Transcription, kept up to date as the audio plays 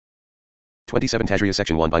27 Tazria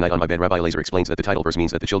Section 1 By night on my bed. Rabbi Elazar explains that the title verse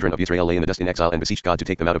means that the children of Israel lay in the dust in exile and beseeched God to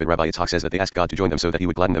take them out of it. Rabbi Yitzhak says that they asked God to join them so that he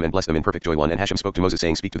would gladden them and bless them in perfect joy. 1 And Hashem spoke to Moses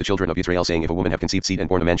saying, Speak to the children of Israel saying, If a woman have conceived seed and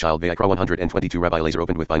born a man child. Vayikra 122 Rabbi Elazar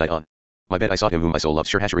opened with By night on my bed I sought him whom my soul loves.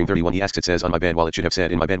 Shir Hashirim 31 He asks it says on my bed while it should have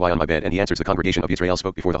said in my bed. Why on my bed? And he answers the congregation of Israel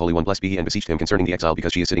spoke before the Holy One blessed be he and beseeched him concerning the exile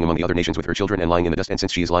because she is sitting among the other nations with her children and lying in the dust, and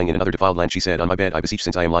since she is lying in another defiled land she said on my bed I beseech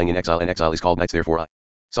since I am lying in exile, and exile is called nights, therefore I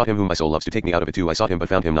sought him whom my soul loves to take me out of it too. I sought him but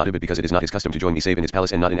found him not of it because it is not his custom to join me save in his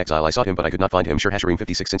palace and not in exile. I sought him but I could not find him. Shir Hashirim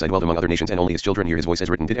 56 Since I dwelled among other nations and only his children hear his voice as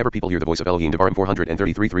written. Did ever people hear the voice of Elohim? Devarim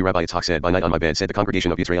 433 3 Rabbi Yitzhak said by night on my bed said the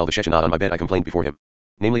congregation of Israel the Shechinah on my bed I complained before him.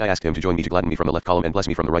 Namely I asked him to join me to gladden me from the left column and bless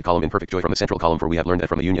me from the right column in perfect joy from the central column, for we have learned that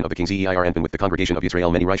from the union of the kings Zeir and with the congregation of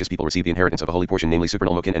Israel many righteous people receive the inheritance of a holy portion, namely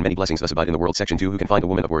supernal mokin, and many blessings thus abide in the world. Section 2 Who can find a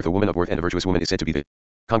woman of worth? A woman of worth and a virtuous woman is said to be the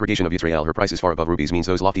congregation of Israel. Her price is far above rubies means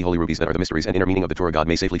those lofty holy rubies that are the mysteries and inner meaning of the Torah. God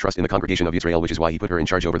may safely trust in the congregation of Israel, which is why he put her in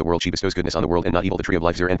charge over the world. She bestows goodness on the world and not evil. The tree of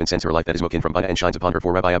life Zeir Anpin sends her life that is mokin from Bina and shines upon her.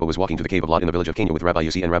 For Rabbi Abba was walking to the cave of Lot in the village of Cana with Rabbi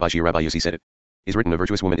Yossi and Rabbi Shir. Rabbi Yossi said it is written, a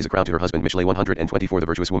virtuous woman is a crown to her husband. Mishlei 124 The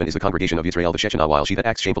virtuous woman is the congregation of Israel the Shechinah, while she that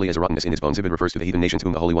acts shamefully as a rottenness in his bones. Ibid refers to the heathen nations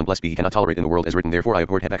whom the Holy One blessed be he cannot tolerate in the world, as written, therefore I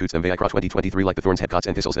abhorred Habakkuk's them. Vayikra 20:23 Like the thorns, headcots,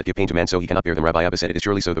 and thistles that give pain to man, so he cannot bear them. Rabbi Abba said it is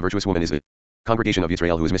surely so. The virtuous woman is the congregation of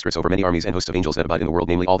Israel who is mistress over many armies and hosts of angels that abide in the world,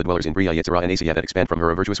 namely all the dwellers in Bria, Yetzirah, and Asiyah that expand from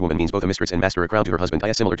her. A virtuous woman means both a mistress and master, a crown to her husband.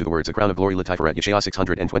 Is similar to the words a crown of glory lit Tiferet Yeshayah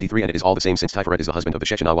 623, and it is all the same since Tiferet is the husband of the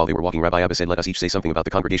Shechinah. While they were walking Rabbi Abba said, Let us each say something about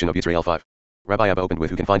the congregation of Israel. 5 Rabbi Abba opened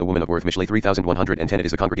with Who can find a woman of worth? Mishlei 3110 It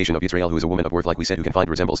is the congregation of Israel who is a woman of worth, like we said, who can find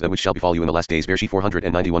resembles that which shall befall you in the last days. Bereshit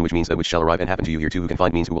 491 which means that which shall arrive and happen to you. Here too Who can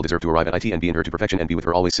find means who will deserve to arrive at it and be in her to perfection and be with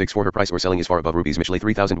her always. 6 For her price or selling is far above rubies. Mishlei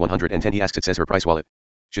 3110 He asks it says her price while it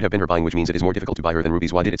should have been her buying, which means it is more difficult to buy her than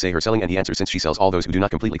rubies. Why did it say her selling? And he answers, since she sells all those who do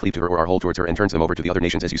not completely cleave to her or are whole towards her and turns them over to the other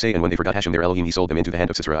nations as you say, and when they forgot Hashem their Elohim he sold them into the hand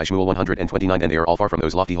of Sisera. Shmuel 129 And they are all far from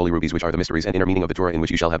those lofty holy rubies which are the mysteries and inner meaning of the Torah, in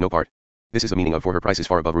which you shall have no part. This is the meaning of for her price is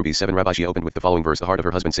far above rubies. 7 Rabbi Shia opened with the following verse, the heart of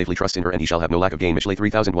her husband safely trusts in her and he shall have no lack of gain. Mishlei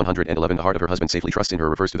 3111 The heart of her husband safely trusts in her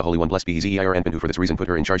refers to the Holy One blessed be he Zeir Anpin, who for this reason put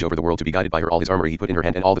her in charge over the world to be guided by her. All his armory he put in her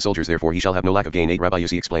hand and all the soldiers, therefore he shall have no lack of gain. 8 Rabbi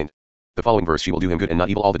Yossi explained the following verse, she will do him good and not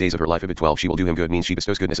evil all the days of her life. Ibid 12 She will do him good means she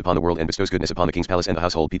bestows goodness upon the world and bestows goodness upon the king's palace and the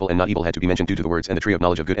household people, and not evil had to be mentioned due to the words and the tree of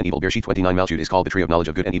knowledge of good and evil. Bereshit 29 Malchut is called the tree of knowledge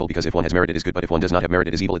of good and evil because if one has merit it is good, but if one does not have merit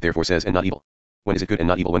it is evil. It therefore says and not evil. When is it good and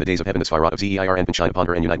not evil? When the days of heaven the Sphirot of Zeir Anpin shine upon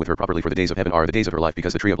her and unite with her properly, for the days of heaven are the days of her life,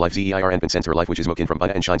 because the tree of life Zeir Anpin sends her life which is mokin from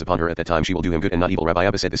Bina and shines upon her. At that time she will do him good and not evil. Rabbi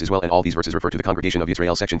Abba said this as well, and all these verses refer to the congregation of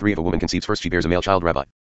Israel. Section 3 If a woman conceives first she bears a male child. Rabbi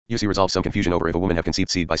Yossi resolves some confusion over if a woman have conceived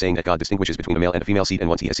seed by saying that God distinguishes between a male and a female seed, and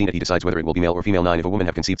once he has seen it he decides whether it will be male or female. 9 If a woman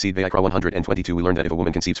have conceived seed. Vayikra 122 We learned that if a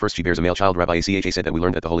woman conceives first she bears a male child. Rabbi Cha said that we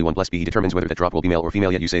learned that the Holy One blessed be he determines whether that drop will be male or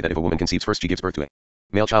female, yet you say that if a woman conceives first she gives birth to a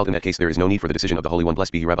male child. In that case there is no need for the decision of the Holy One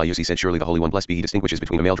blessed be he. Rabbi Yossi said surely the Holy One blessed be he distinguishes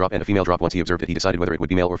between a male drop and a female drop. Once he observed it he decided whether it would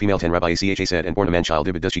be male or female. 10 Rabbi Cha said and born a man child.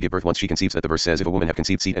 Ibid does she give birth once she conceives? That the verse says if a woman have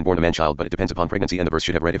conceived seed and born a man child, but it depends upon pregnancy, and the verse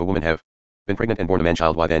should have read if a woman have been pregnant and born a man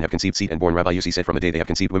child. Why then have conceived seed and born? Rabbi Yossi said from the day they have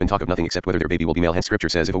conceived women talk of nothing except whether their baby will be male. Hence scripture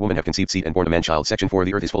says if a woman have conceived seed and born a man child. Section 4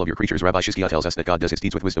 The earth is full of your creatures. Rabbi Shizkiah tells us that God does his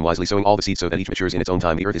deeds with wisdom, wisely sowing all the seeds so that each matures in its own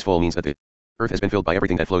time. The earth is full means that the earth has been filled by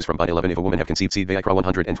everything that flows from Bina. 11 If a woman have conceived seed. Vayikra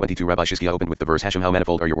 122 Rabbi Shizkiah opened with the verse Hashem how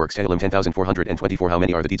manifold are your works. Tehillim 10,424 How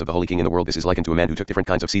many are the deeds of the holy king in the world? This is likened to a man who took different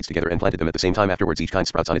kinds of seeds together and planted them at the same time. Afterwards each kind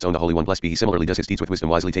sprouts on its own. The Holy One blessed be he similarly does his deeds with wisdom,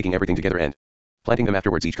 wisely taking everything together and planting them.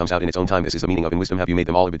 Afterwards each comes out in its own time. This is the meaning of in wisdom have you made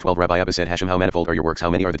them all. Ibid 12 Rabbi Abba said Hashem how manifold are your works. How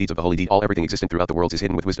many are the deeds of the holy deed? All everything existent throughout the world is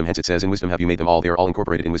hidden with wisdom. Hence it says in wisdom have you made them all. They are all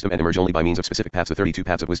incorporated in wisdom and emerge only by means of specific paths. The 32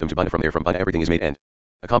 paths of wisdom to Bina. From Bina everything is made and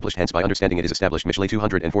accomplished. Hence by understanding it is established. Mishlei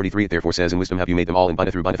 243 It therefore says in wisdom have you made them all. In Bina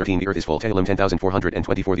through Bina 13 The earth is full. Tehillim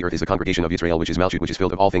 10,424 The earth is the congregation of Israel which is Malchut, which is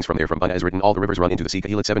filled of all things. From Bina is written all the rivers run into the sea.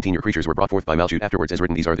 Kahilat 17 Your creatures were brought forth by Malchut. Afterwards as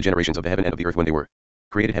written these are the generations of the heaven and of the earth when they were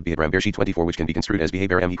created. Heb Behedram Bereshit 24 which can be construed as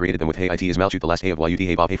Behaberam he created them with Hey it is Malchut the last Hey of Yud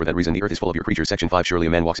Hey Vav Hey. For that reason the earth is full of your creatures. Section 5 Surely a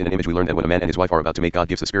man walks in an image. We learned that when a man and his wife are about to make, God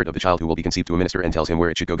gives the spirit of the child who will be conceived to a minister and tells him where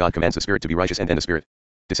it should go. God commands the spirit to be righteous and then the spirit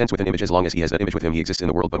descends with an image. As long as he has that image with him he exists in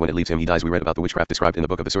the world, but when it leaves him he dies. We read about the witchcraft described in the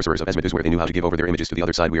book of the sorcerers of Esmedus where they knew how to give over their images to the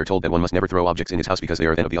other side. We are told that one must never throw objects in his house because they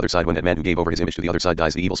are then of the other side. When that man who gave over his image to the other side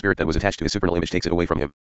dies, the evil spirit that was attached to his supernal image takes it away from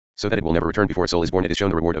him, so that it will never return. Before a soul is born it is shown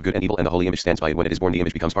the reward of good and evil, and the holy image stands by it. When it is born the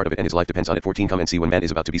image becomes part of it and his life depends on it. 14 Come and see when man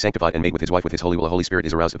is about to be sanctified and made with his wife with his holy will, a holy spirit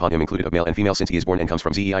is aroused upon him included of male and female, since he is born and comes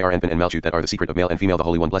from Zeir Anpin and Malchut that are the secret of male and female. The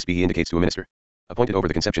Holy One blessed be he indicates to a minister appointed over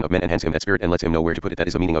the conception of men and hands him that spirit and lets him know where to put it. That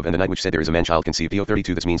is the meaning of and the night which said there is a man child conceived. Dio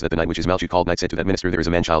 32 This means that the night which is Malchut called night said to that minister there is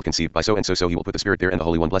a man child conceived by so and so, so he will put the spirit there, and the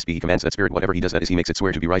Holy One blessed be he commands that spirit whatever he does that is he makes it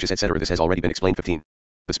swear to be righteous etc. This has already been explained. 15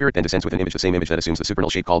 The spirit then descends with an image, the same image that assumes the supernal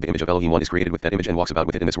shape called the image of Elohim. One is created with that image and walks about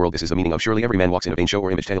with it in this world. This is the meaning of surely every man walks in a vain show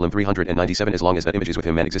or image. Tehillim 397. As long as that image is with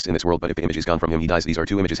him, man exists in this world, but if the image is gone from him, he dies. These are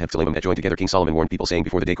two images, Heb that join together. King Solomon warned people, saying,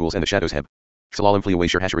 before the day cools and the shadows Heb. Salalim flee away.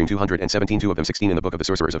 Shir Hashirim 217. Two of them 16 in the book of the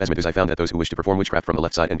sorcerers of Esmedus. I found that those who wish to perform witchcraft from the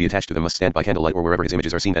left side and be attached to them must stand by candlelight or wherever his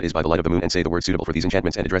images are seen, that is by the light of the moon, and say the word suitable for these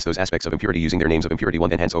enchantments and address those aspects of impurity using their names of impurity. One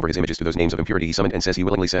then hands over his images to those names of impurity he summoned and says he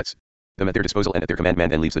willingly sets them at their disposal and at their command. Man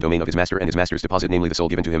then leaves the domain of his master and his master's deposit, namely the soul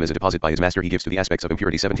given to him as a deposit by his master, he gives to the aspects of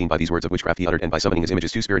impurity. 17. By these words of witchcraft he uttered, and by summoning his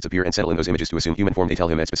images, two spirits appear and settle in those images to assume human form. They tell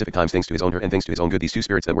him at specific times things to his own hurt and things to his own good. These two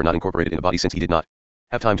spirits that were not incorporated in the body, since he did not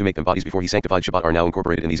have time to make them bodies before he sanctified Shabbat, are now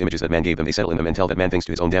incorporated in these images that man gave them. They settle in them and tell that man thinks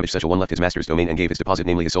to his own damage. Such a one left his master's domain and gave his deposit,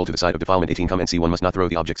 namely his soul, to the side of defilement. 18. Come and see. One must not throw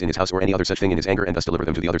the objects in his house or any other such thing in his anger and thus deliver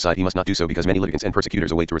them to the other side. He must not do so, because many litigants and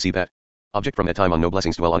persecutors await to receive that object from that time on. No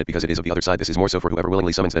blessings dwell on it, because it is of the other side. This is more so for whoever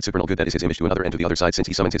willingly summons that supernal good that is his image to another and to the other side. Since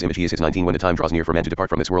he summons his image, he is his. 19. When the time draws near for man to depart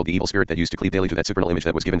from this world, the evil spirit that used to cleave daily to that supernal image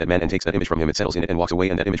that was given that man and takes that image from him, it settles in it and walks away,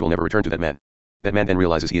 and that image will never return to that man. That man then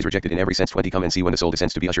realizes he is rejected in every sense. 20. Come and see. When the soul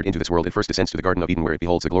descends to be ushered into this world, it first descends to the Garden of Eden, where it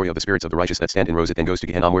beholds the glory of the spirits of the righteous that stand in rows. It then goes to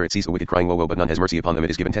Gehenna, where it sees the wicked crying woe woe, but none has mercy upon them. It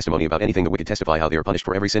is given testimony about anything. The wicked testify how they are punished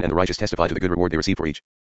for every sin, and the righteous testify to the good reward they receive for each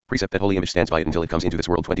precept. That holy image stands by it until it comes into this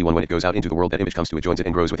world. 21. When it goes out into the world, that image comes to it, joins it,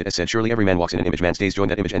 and grows with it. As said, surely every man walks in an image. Man stays joined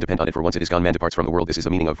that image and depend on it, for once it is gone, man departs from the world. This is the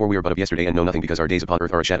meaning of for we are but of yesterday and know nothing, because our days upon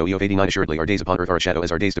earth are a shadow. Eov 89. Assuredly our days upon earth are a shadow,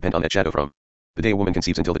 as our days depend on that shadow from the day a woman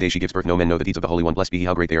conceives until the day she gives birth. No men know the deeds of the Holy One. Blessed be he,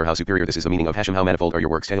 how great they are, how superior. This is the meaning of Hashem. How manifold are your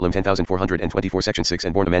works. Tehillim 10,424. Section 6.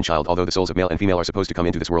 And born a man child. Although the souls of male and female are supposed to come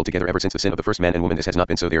into this world together ever since the sin of the first man and woman, this has not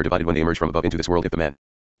been so. They are divided when they emerge from above into this world. If the man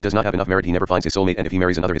does not have enough merit, he never finds his soulmate, and if he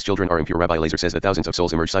marries another, his children are impure. Rabbi Lazer says that thousands of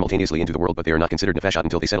souls emerge simultaneously into the world, but they are not considered nefashot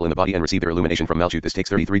until they settle in the body and receive their illumination from Malchut. This takes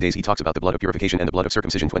 33 days. He talks about the blood of purification and the blood of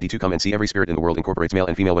circumcision. 22. Come and see. Every spirit in the world incorporates male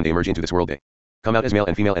and female. When they emerge into this world, they come out as male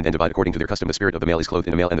and female and then divide according to their custom. The spirit of the male is clothed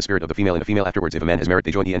in a male and the spirit of the female in a female. Afterwards, if a man has merit, they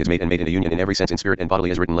join he and his mate and made in a union in every sense, in spirit and bodily,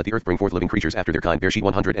 as written, let the earth bring forth living creatures after their kind. Bereshit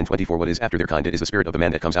 124. What is after their kind? It is the spirit of the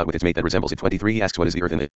man that comes out with its mate that resembles it. 23. He asks, what is the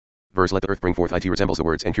earth in the verse? Let the earth bring forth. It resembles the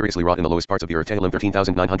words and curiously wrought in the lowest parts of the earth. Tehillim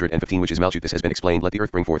 13,915, which is Malchut. This has been explained. Let the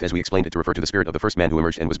earth bring forth, as we explained it, to refer to the spirit of the first man who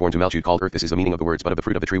emerged and was born to Malchut, called earth. This is the meaning of the words, but of the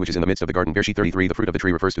fruit of the tree which is in the midst of the garden. Bereshit 33. The fruit of the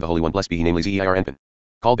tree refers to the Holy One. Blessed be he, namely Zeir Anpin,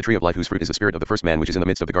 called the tree of life, whose fruit is the spirit of the first man which is in the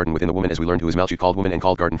midst of the garden within the woman, as we learned, who is Malchut, called woman and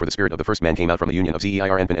called garden, for the spirit of the first man came out from the union of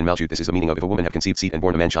Zeir Anpin and Malchut. This is the meaning of if a woman have conceived seed and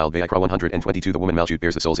born a man child. Vayikra 122. The woman Malchut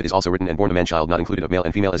bears the souls. It is also written, and born a man child, not included of male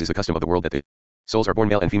and female, as is the custom of the world, that the souls are born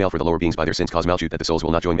male and female, for the lower beings by their sins cause Malchut, that the souls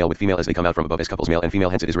will not join male with female as they come out from above as couples male and female.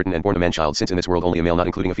 Hence it is written, and born a man child, since in this world only a male not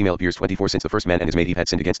including a female appears. 24. Since the first man and his mate Eve had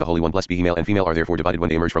sinned against the Holy One, blessed be he, male and female are therefore divided when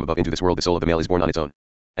they emerge from above into this world. The soul of the male is born on its own,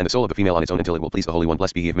 and the soul of the female on its own, until it will please the Holy One.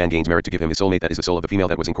 Blessed be he, if man gains merit to give him his soulmate, that is the soul of the female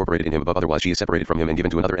that was incorporated in him above, otherwise she is separated from him and given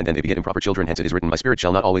to another, and then they beget improper children. Hence it is written, my spirit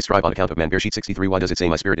shall not always strive on account of man. Bereshit 63. Why does it say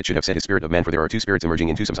my spirit? It should have said his spirit of man, for there are two spirits emerging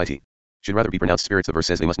in two sums. It should rather be pronounced spirits. The verse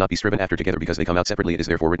says they must not be striven after together, because they come out separately. It is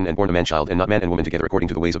therefore written, and born a man child, and not man and woman together according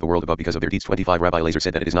to the ways of the world above, because of their deeds. 25. Rabbi Lazer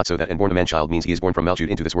said that it is not so, that and born a man child means he is born from Malchut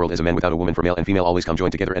into this world as a man without a woman, for male and female always come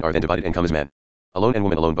joined together and are then divided and come as man alone and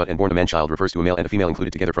woman alone, but and born a man child refers to a male and a female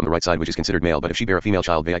included together from the right side, which is considered male. But if she bear a female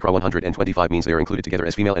child, Vayikra 125 means they are included together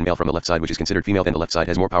as female and male from the left side, which is considered female. Then the left side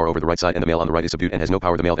has more power over the right side, and the male on the right is subdued and has no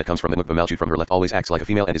power. The male that comes from the Nukva Malchut from her left always acts like a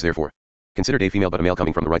female and is therefore considered a female, but a male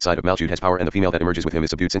coming from the right side of Malchut has power, and the female that emerges with him is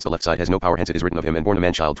subdued, since the left side has no power. Hence it is written of him, and born a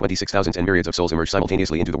man child. 26,000 and myriads of souls emerge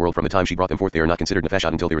simultaneously into the world from the time she brought them forth. They are not considered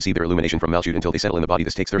nefashot until they receive their illumination from Malchut, until they settle in the body.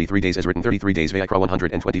 This takes 33 days, as written. 33 days. Vayikra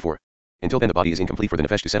 124. Until then the body is incomplete for the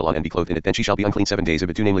nefesh to settle on and be clothed in it. Then she shall be unclean 7 days.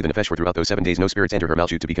 Ibid, namely the nefesh, for throughout those 7 days no spirits enter her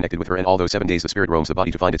Malchut to be connected with her, and all those 7 days the spirit roams the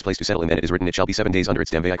body to find its place to settle in. Then it is written, it shall be 7 days under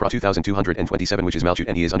its stem. Vayikra 2227, which is Malchut,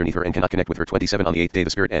 and he is underneath her and cannot connect with her. 27. On the 8th day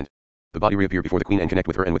the spirit and the body reappear before the queen and connect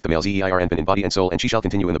with her and with the male Zeir Anpin in body and soul, and she shall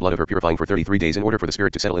continue in the blood of her purifying for 33 days in order for the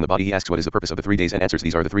spirit to settle in the body. He asks what is the purpose of the 3 days, and answers,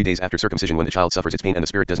 these are the 3 days after circumcision, when the child suffers its pain and the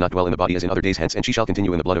spirit does not dwell in the body as in other days. Hence, and she shall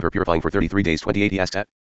continue in the blood of her purifying for 33 days. 28. He asks at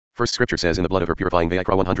first scripture says in the blood of her purifying,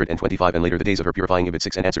 Vayikra 125, and later the days of her purifying. Ibid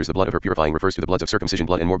 6. And answers, the blood of her purifying refers to the bloods of circumcision,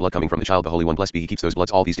 blood and more blood coming from the child, the Holy One. Blessed be he, keeps those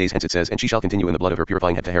bloods all these days. Hence it says, and she shall continue in the blood of her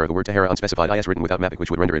purifying. Heb Tahara, the word Tahara unspecified is written without mapik,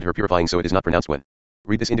 which would render it her purifying, so it is not pronounced when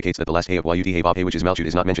read. This indicates that the last hay of Yud Hey Vav Hey, which is Malchut,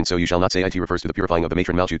 is not mentioned, so you shall not say it refers to the purifying of the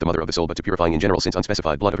matron Malchut, the mother of the soul, but to purifying in general, since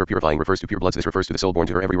unspecified. Blood of her purifying refers to pure bloods. This refers to the soul born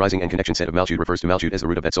to her. Every rising and connection set of Malchut refers to Malchut as the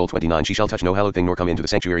root of that soul. 29. She shall touch no hallowed thing nor come into the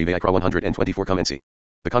sanctuary. Vayikra 124. Come and see.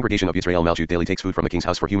 The congregation of Yisrael Malchut daily takes food from the king's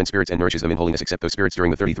house for human spirits and nourishes them in holiness, except those spirits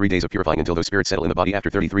during the 33 days of purifying, until those spirits settle in the body.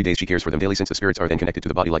 After 33 days she cares for them daily, since the spirits are then connected to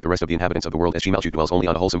the body like the rest of the inhabitants of the world, as she Malchut dwells only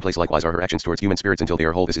on a wholesome place. Likewise are her actions towards human spirits until they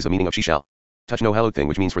are whole. This is the meaning of she shall Touch no hallowed thing,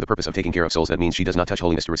 which means for the purpose of taking care of souls. That means she does not touch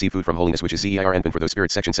holiness to receive food from holiness, which is zeir and for those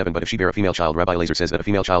spirits. Section 7. But if she bear a female child, Rabbi Laser says that a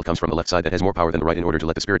female child comes from the left side that has more power than the right in order to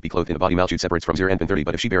let the spirit be clothed in a body. Malchut separates from zir and 30.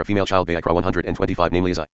 But if she bear a female child, Vayikra 125,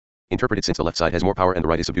 namely as I interpreted, since the left side has more power and the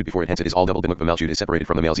right is subdued before it, hence it is all double. The nukva malchut is separated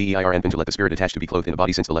from the male zeir and to let the spirit attach to be clothed in a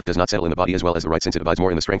body, since the left does not settle in the body as well as the right, since it abides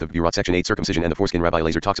more in the strength of Burat. Section 8. Circumcision and the foreskin. Rabbi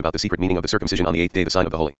Laser talks about the secret meaning of the circumcision on the 8th day, the sign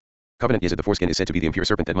of the holy covenant. Yesod, the foreskin is said to be the impure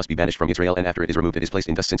serpent that must be banished from Israel, and after it is removed it is placed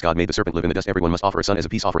in dust. Since God made the serpent live in the dust, everyone must offer a son as a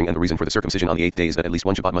peace offering, and the reason for the circumcision on the 8th day is that at least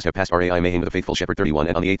one Shabbat must have passed. Rai Mayhem the faithful shepherd. 31.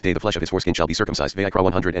 And on the 8th day the flesh of his foreskin shall be circumcised. Vayikra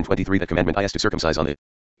 123. That commandment is to circumcise on the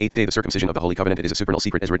 8th day, the circumcision of the holy covenant. It is a supernal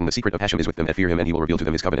secret, as written, the secret of Hashem is with them that fear him, and he will reveal to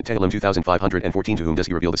them his covenant. Tehillim 2514. To whom does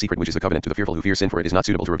he reveal the secret, which is the covenant? To the fearful who fear sin, for it is not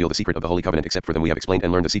suitable to reveal the secret of the holy covenant except for them. We have explained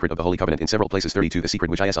and learned the secret of the holy covenant in several places. 32. The secret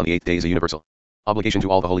which is on the 8th day is a universal obligation to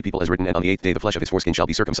all the holy people, as written, and on the 8th day the flesh of his foreskin shall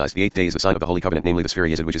be circumcised. The 8th day is the sign of the holy covenant, namely the sphere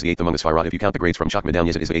Yesod, which is the 8th among the Sphirot. If you count the grades from Chakma down,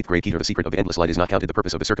 Yesod is the 8th grade. Keter, the secret of the endless light, is not counted. The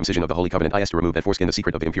purpose of the circumcision of the holy covenant is to remove that foreskin, the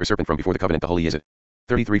secret of the impure serpent, from before the covenant, the holy Yesod.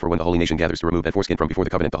 33. For when the holy nation gathers to remove that foreskin from before the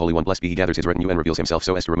covenant, the Holy One, blessed be he, gathers his retinue and reveals himself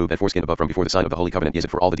so as to remove that foreskin above from before the sign of the holy covenant. Yesod,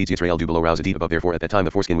 for all the deeds Yisrael do below rouse a deed above. Therefore at that time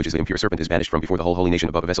the foreskin, which is the impure serpent, is banished from before the whole holy nation.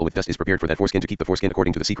 Above a vessel with dust is prepared for that foreskin to keep the foreskin,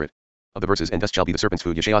 according to the secret of the verses, and dust shall be the serpent's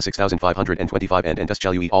food. Yeshayah 6525. And dust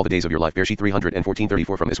shall you eat all the days of your life. Bereshit 314.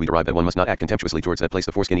 34. From this we derive that one must not act contemptuously towards that place,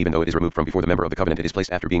 the foreskin, even though it is removed from before the member of the covenant. It is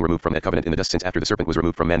placed after being removed from that covenant in the dust, since after the serpent was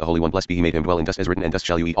removed from man, the Holy One, blessed be he, made him dwell in dust, as written, and dust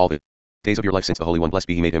shall you eat all the days of your life, since the Holy One, blessed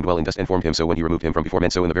be he, made him dwell in dust and formed him. So when he removed him from before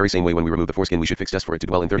men, so in the very same way when we remove the foreskin we should fix dust for it to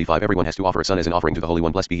dwell in. 35. Everyone has to offer a son as an offering to the Holy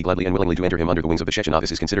One, blessed be he, gladly and willingly to enter him under the wings of the Shechinah.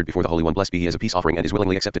 This is considered before the Holy One, blessed be he, as a peace offering, and is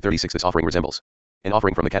willingly accepted. 36. This offering resembles an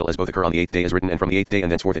offering from the cattle, as both occur on the 8th day, as written, and from the 8th day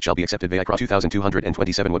and thenceforth it shall be accepted. Vayikra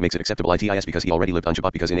 2227. What makes it acceptable? Is because he already lived on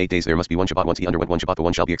Shabbat, because in 8 days there must be one Shabbat. Once he underwent one Shabbat, the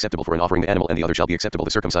one shall be acceptable for an offering, the animal, and the other shall be acceptable,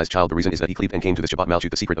 the circumcised child. The reason is that he cleaved and came to the Shabbat.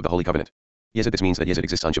 Malchut, the secret of the holy covenant. Yesod, this means that Yesod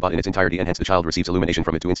exists on Shabbat in its entirety, and hence the child receives illumination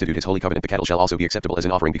from it to institute his holy covenant. The cattle shall also be acceptable as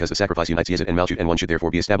an offering, because the sacrifice unites Yesod and Malchut, and one should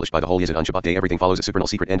therefore be established by the whole Yesod on Shabbat day. Everything follows a supernal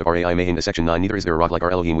secret. End of Rai Mayhem. Section 9. Neither is there a rock like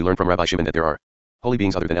our Elohim. We learn from Rabbi Shimon that there are holy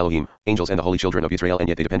beings other than Elohim, angels and the holy children of Israel, and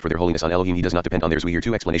yet they depend for their holiness on Elohim. He does not depend on theirs. We hear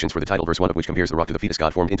two explanations for the title, verse 1 of which compares the rock to the fetus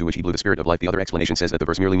God formed into which he blew the spirit of life. The other explanation says that the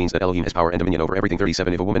verse merely means that Elohim has power and dominion over everything.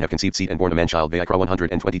 37. If a woman have conceived seed and born a man child. Vayikra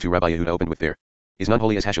 122. Rabbi Yehuda opened with, there is none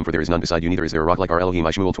holy as Hashem, for there is none beside you, neither is there a rock like our Elohim.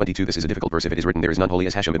 Shmuel 22. This is a difficult verse. If it is written there is none holy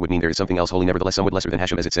as Hashem, it would mean there is something else holy, nevertheless somewhat lesser than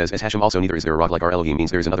Hashem, as it says as Hashem also. Neither is there a rock like our Elohim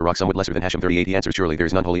means there is another rock somewhat lesser than Hashem. 38. He answers, surely there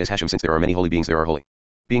is none holy as Hashem, since there are many holy beings, there are holy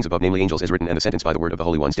beings above, namely angels, as written, and the sentence by the word of the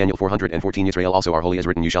holy ones. Daniel 414. Israel also are holy, as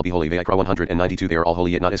written, you shall be holy. Vayikra 192. They are all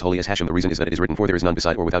holy, yet not as holy as Hashem. The reason is that it is written, for there is none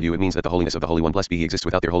beside or without you. It means that the holiness of the Holy One, blessed be he, exists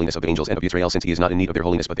without their holiness of the angels and of Israel, since he is not in need of their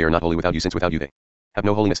holiness, but they are not holy without you, since without you they have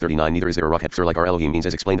no holiness. 39. Neither is there a rock Hepzer like our Elohim means,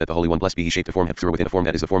 as explained, that the Holy One, blessed be he, shaped the form Hepzer within a form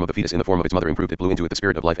that is the form of the fetus in the form of its mother, improved it, blew into it the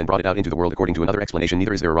spirit of life, and brought it out into the world. According to another explanation,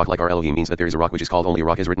 neither is there a rock like our Elohim means that there is a rock which is called only a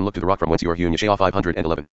rock, as written, look to the rock from whence you are hewn. Yeshayah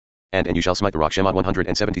 511. And you shall smite the rock. Shemot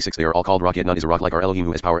 176. They are all called rock, yet none is a rock like our Elohim,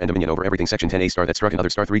 who has power and dominion over everything. Section 10. A star that struck another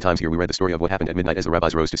star 3 times. Here we read the story of what happened at midnight as the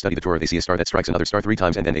rabbis rose to study the Torah. They see a star that strikes another star 3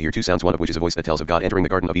 times, and then they hear 2 sounds, one of which is a voice that tells of God entering the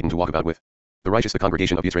Garden of Eden to walk about with the righteous. The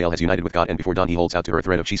congregation of Israel has united with God, and before dawn he holds out to her a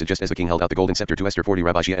thread of Shisa, just as the king held out the golden scepter to Esther. 40.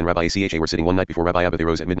 Rabbi Shia and Rabbi Acha were sitting one night before Rabbi Abba. They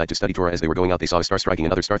rose at midnight to study Torah. As they were going out, they saw a star striking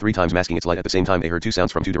another star 3 times, masking its light. At the same time they heard 2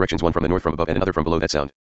 sounds from 2 directions, one from the north from above and another from below. That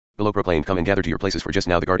sound below proclaimed, come and gather to your places, for just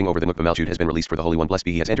now the guarding over the Nukva Malchut has been released, for the Holy One, blessed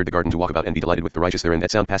be he, has entered the garden to walk about and be delighted with the righteous therein.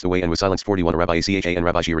 That sound passed away and was silenced. 41. Rabbi Acha and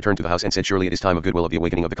Rabbi Shia returned to the house and said, surely it is time of goodwill of the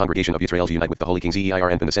awakening of the congregation of Israel to unite with the Holy King. Zeir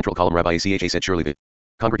and in the central column Rabbi Acha said, surely the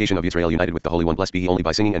congregation of Israel united with the Holy One, blessed be he, only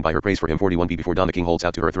by singing and by her praise for him. 41b. Before dawn the king holds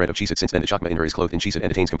out to her a thread of Chesed. Since then the Chakma in her is clothed in Chesed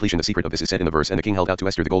and attains completion. The secret of this is said in the verse, and the king held out to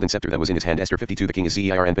Esther the golden scepter that was in his hand. Esther 52. The king is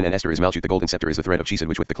Zeir and Esther is Malchut. The golden scepter is the thread of Chesed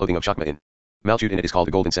which with the clothing of Chakma in Malchut in it is called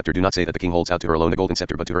the golden scepter. Do not say that the king holds out to her alone the golden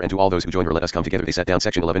scepter, but to her and to all those who join her. Let us come together. They sat down.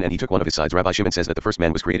 Section 11. And he took one of his sides. Rabbi Shimon says that the first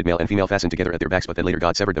man was created male and female, fastened together at their backs, but that later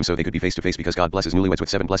God severed them so they could be face to face, because God blesses newlyweds with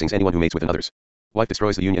 7 blessings. Anyone who mates with another's wife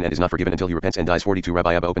destroys the union and is not forgiven until he repents and dies. 42.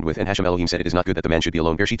 Rabbi Abba opened with, and Hashem Elohim said, it is not good that the man should be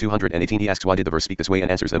alone. Bereshit 218. He asks, why did the verse speak this way,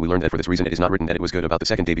 and answers that we learned that for this reason it is not written that it was good about the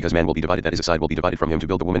second day, because man will be divided, that is, a side will be divided from him to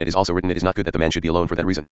build the woman. It is also written it is not good that the man should be alone for that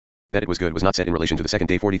reason. That it was good was not said in relation to the second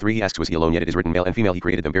day. 43. He asks, was he alone? Yet it is written male and female he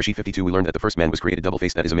created them. Bereshit 52. We learned that the first man was created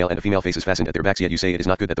double-faced, that is, a male and a female faces fastened at their backs. Yet you say it is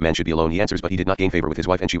not good that the man should be alone. He answers, but he did not gain favor with his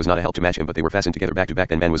wife, and she was not a help to match him, but they were fastened together back to back,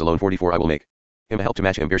 then man was alone. 44. I will make him a help to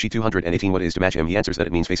match him. Bereshit 218. What is to match him? He answers that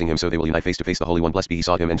it means facing him, so they will unite face to face. The Holy One, blessed be he,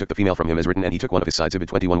 sought him and took the female from him, as written, and he took one of his sides. Ibid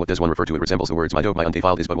 21. What does one refer to? It resembles the words my dog, my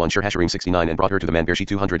undefiled is but one. Shir Hasharim 69. And brought her to the man. Bereshit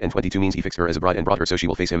 222 means he fixed her as a bride and brought her so she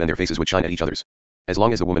will face him, and their faces would shine at each other's As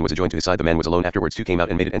long as the woman was adjoined to his side, the man was alone. Afterwards 2 came out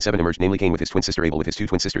and made it, and 7 emerged, namely Cain with his twin sister Abel with his 2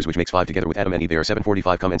 twin sisters, which makes 5 together with Adam and Eve. They are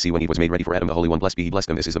 745. Come and see when Eve was made ready for Adam, the Holy One, blessed be he, blessed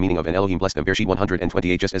them. This is the meaning of and Elohim blessed them. Bereshit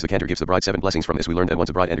 128. Just as the cantor gives the bride 7 blessings, from this we learn that once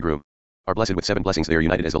a bride and a groom are blessed with 7 blessings, they are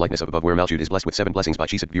united as the likeness of above, where Malchut is blessed with 7 blessings by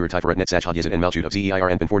Chesed, V'ur, Tiferet, Netzach, Had, Yezid, and Malchut of Zeir,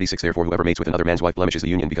 and 46. Therefore whoever mates with another man's wife blemishes the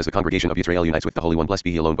union, because the congregation of Israel unites with the Holy One, blessed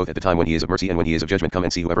be he alone, both at the time when he is of mercy and when he is of judgment. Come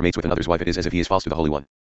and see, whoever mates with another's wife, it is as if he is false to the Holy One.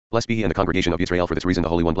 Blessed be he and the congregation of Israel. For this reason the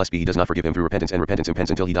Holy One, blessed be he, does not forgive him through repentance, and repentance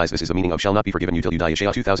impends until he dies. This is the meaning of shall not be forgiven you till you die.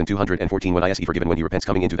 Yeshaya 2214. When is he forgiven? When he repents,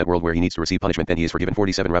 coming into that world where he needs to receive punishment, then he is forgiven.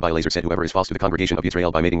 47. Rabbi Elazar said, whoever is false to the congregation of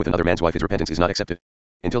Israel by mating with another man's wife, his repentance is not accepted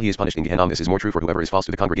until he is punished in Gehenna. This is more true for whoever is false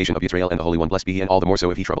to the congregation of Israel and the Holy One, blessed be he, and all the more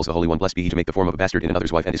so if he troubles the Holy One, blessed be he, to make the form of a bastard in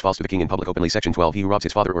another's wife, and is false to the king in public openly. Section 12. He who robs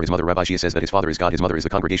his father or his mother. Rabbi Shia says that his father is God, his mother is the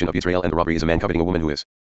congregation of Israel, and the robbery is a man coveting a woman who is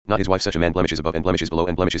not his wife. Such a man blemishes above and blemishes below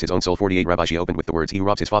and blemishes his own soul. 48. Rabbi Shia opened with the words, he who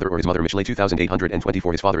robs his father or his mother. Mishlei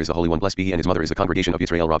 2824. His father is the Holy One, blessed be he, and his mother is the congregation of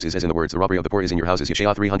Israel. Robs is as in the words, the robbery of the poor is in your houses.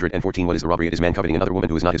 Yeshaya 314. What is the robbery? It is man coveting another woman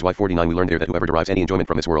who is not his wife. 49. We learn there that whoever derives any enjoyment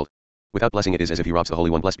from this world without blessing it is as if he robs the Holy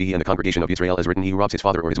One, blessed be he, and the congregation of Israel. As written, he who robs his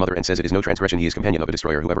father or his mother and says it is no transgression, he is companion of a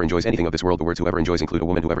destroyer. Whoever enjoys anything of this world. The words whoever enjoys include a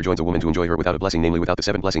woman. Whoever joins a woman to enjoy her without a blessing, namely without the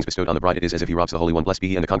 7 blessings bestowed on the bride, it is as if he robs the Holy One, blessed be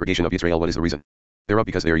he, and the congregation of Israel. What is the reason thereof?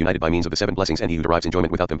 Because they are united by means of the 7 blessings, and he who derives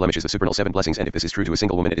enjoyment without them blemishes the supernal 7 blessings. And if this is true to a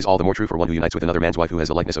single woman, it is all the more true for one who unites with another man's wife, who has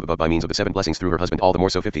the likeness of above by means of the 7 blessings through her husband, all the more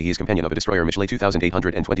so. 50. He is companion of a destroyer. Mishlei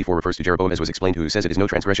 2824 refers to Jeroboam, as was explained, who says it is no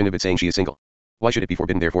transgression of it, saying she is single. Why should it be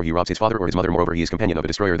forbidden? Therefore he robs his father or his mother. Moreover he is companion of a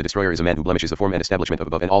destroyer. The destroyer is a man who blemishes the form and establishment of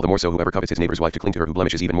above, and all the more so whoever covets his neighbor's wife to cling to her, who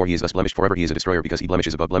blemishes even more. He is thus blemished forever. He is a destroyer because he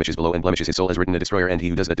blemishes above, blemishes below, and blemishes his soul, as written, a destroyer, and he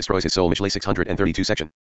who does that destroys his soul. Mishlei 632. Section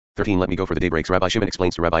 13. Let me go for the day breaks. Rabbi Shimon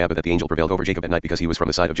explains to Rabbi Abba that the angel prevailed over Jacob at night because he was from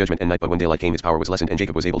the side of judgment and night, but when daylight came his power was lessened and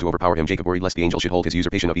Jacob was able to overpower him. Jacob worried lest the angel should hold his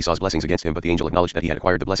usurpation of Esau's blessings against him, but the angel acknowledged that he had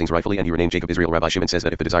acquired the blessings rightfully, and he renamed Jacob Israel. Rabbi Shimon says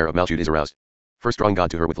that if the desire of Malchut is aroused, first drawing God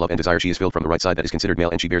to her with love and desire, she is filled from the right side, that is considered male,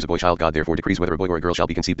 and she bears a boy child. God therefore decrees whether a boy or a girl shall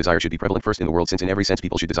be conceived. Desire should be prevalent first in the world, since in every sense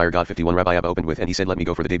people should desire God. 51. Rabbi Abba opened with, and he said, let me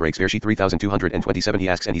go for the day breaks. Bereshit 3227. He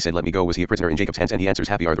asks, and he said, let me go. Was he a prisoner in Jacob's hands? And he answers,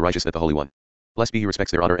 happy are the righteous that the Holy One, blessed be he,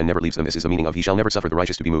 respects their honor and never leaves them. This is the meaning of he shall never suffer the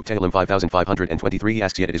righteous to be moved. Tehillim 5523. He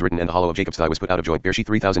asks, yet it is written, and the hollow of Jacob's thigh was put out of joint. Bereshit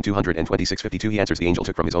 3226. 52. He answers, the angel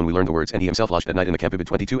took from his own. We learn the words, and he himself lodged at night in the camp. Ibid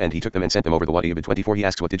 22. And he took them and sent them over the wadi. Ibid 24. He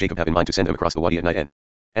asks, what did Jacob have in mind to send them across the wadi at night? And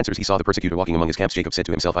answers, he saw the persecutor walking among his camps. Jacob said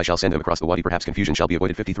to himself, I shall send them across the wadi, perhaps confusion shall be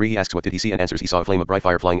avoided. 53. He asks, what did he see? And answers, he saw a flame of bright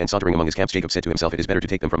fire flying and sauntering among his camps. Jacob said to himself, it is better to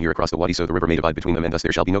take them from here across the wadi, so the river may divide between them, and thus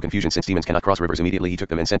there shall be no confusion, since demons cannot cross rivers. Immediately he took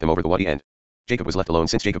them and sent them over the wadi, and Jacob was left alone,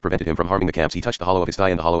 since Jacob prevented him from harming the camps. He touched the hollow of his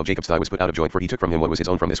thigh, and the hollow of Jacob's thigh was put out of joint, for he took from him what was his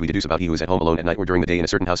own. From this we deduce about he who is at home alone at night or during the day in a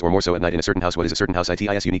certain house, or more so at night in a certain house. What is a certain house? It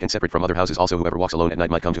is unique and separate from other houses. Also whoever walks alone at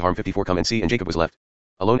night might come to harm. 54. Come and see. And Jacob was left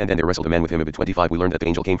alone, and then there wrestled a man with him. Ibid 25. We learned that the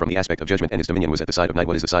angel came from the aspect of judgment, and his dominion was at the side of night.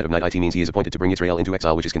 What is the side of night? It means he is appointed to bring Israel into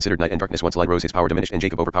exile, which is considered night and darkness. Once light rose, his power diminished, and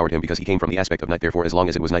Jacob overpowered him because he came from the aspect of night. Therefore as long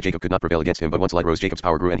as it was night, Jacob could not prevail against him, but once light rose, Jacob's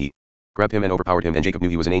power grew, and he grabbed him and overpowered him, and Jacob knew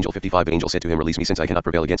he was an angel. 55. The angel said to him, release me, since I cannot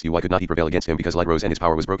prevail against you. Why could not he prevail against him? Because light rose and his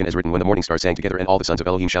power was broken, as written, when the morning stars sang together and all the sons of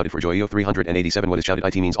Elohim shouted for joy. Eo 387. What is shouted?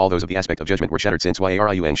 It means all those of the aspect of judgment were shattered, since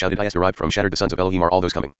Yarun shouted is derived from shattered. The sons of Elohim are all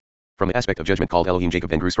those coming from the aspect of judgment called Elohim. Jacob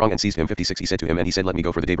then grew strong and seized him. 56. He said to him, and he said, let me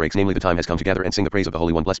go for the day breaks, namely the time has come to gather and sing the praise of the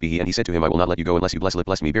Holy One, blessed be he. And he said to him, I will not let you go unless you bless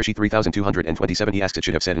me. Bereshit 3227. He asks, it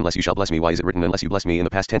should have said, unless you shall bless me. Why is it written, unless you bless me, in the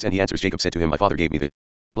past tense? And he answers, Jacob said to him, my father gave me the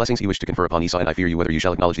blessings he wished to confer upon Esau, and I fear you whether you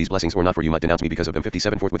shall acknowledge these blessings or not, for you might denounce me because of them.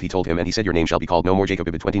 57. Forthwith he told him, and he said, your name shall be called no more Jacob.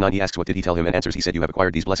 Ibid 29. He asks, what did he tell him? And answers, he said, you have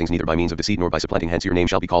acquired these blessings neither by means of deceit nor by supplanting, hence your name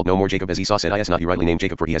shall be called no more Jacob. As Esau said, not he rightly named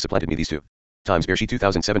Jacob, for he has supplanted me these 2 times. Bereshit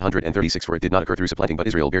 2736. For it did not occur through supplanting but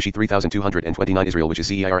Israel. Bereshit 3229. Israel, which is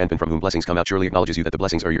Zeir, and from whom blessings come out, surely acknowledges you that the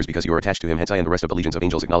blessings are yours because you are attached to him. Hence I and the rest of the legions of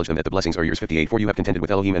angels acknowledge them that the blessings are yours. 58. For you have contended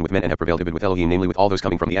with Elohim and with men, and have prevailed. Ibid with Elohim, namely with all those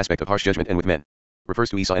coming from the aspect of harsh judgment, and with men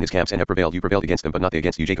refers to Esau and his camps, and have prevailed. You prevailed against them, but not they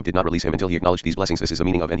against you. Jacob did not release him until he acknowledged these blessings. This is the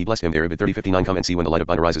meaning of, and he blessed him there. Ibid 30:59. Come and see, when the light of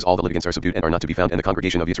Bine arises, all the litigants are subdued and are not to be found, and the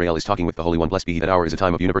congregation of Israel is talking with the Holy One, blessed be he. That hour is a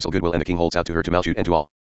time of universal goodwill, and the king holds out to her, to Malchut, and to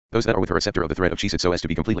all those that are with her a scepter of the thread of Chesed, so as to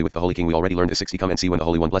be completely with the Holy King. We already learned this. 60. Come and see, when the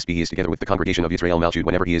Holy One, blessed be he, is together with the congregation of Israel. Malchut,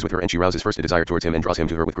 whenever he is with her, and she rouses first a desire towards him and draws him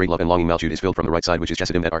to her with great love and longing. Malchut is filled from the right side, which is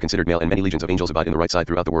Chesedim that are considered male, and many legions of angels abide in the right side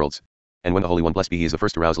throughout the worlds. And when the Holy One, blessed be he, is the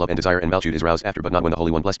first to rouse love and desire, and Malchut is roused after, but not when the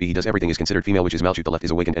Holy One, blessed be he, does everything, is considered female, which is Malchut. The left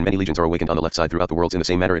is awakened, and many legions are awakened on the left side throughout the worlds. In the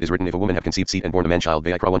same manner it is written, if a woman have conceived seed and born a man child.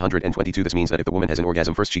 Vayikra 122. This means that if the woman has an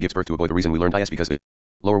orgasm first, she gives birth to a boy. The reason we learned is because the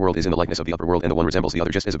lower world is in the likeness of the upper world, and the one resembles the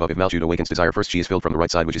other, just as above. If Malchut awakens desire first, she is filled from the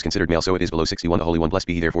right side, which is considered male, so it is below. 61. The Holy One, blessed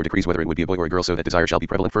be he, therefore decrees whether it would be a boy or a girl, so that desire shall be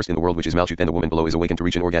prevalent first in the world, which is Malchut. Then the woman below is awakened to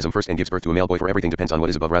reach an orgasm first and gives birth to a male boy, for everything depends on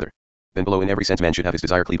what is above rather Then below in every sense man should have his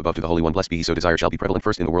desire cleave above to the Holy One, blessed be he, so desire shall be prevalent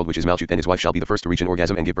first in the world which is Malchut, then his wife shall be the first to reach an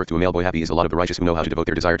orgasm and give birth to a male boy. Happy is the lot of the righteous who know how to devote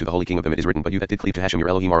their desire to the Holy King of them. It is written, but you that did cleave to Hashem your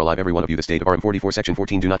Elohim are alive, every one of you. The state of Aram 44 section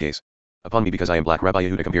 14. Do not gaze upon me because I am black. Rabbi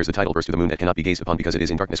Yehuda compares the title verse to the moon that cannot be gazed upon because it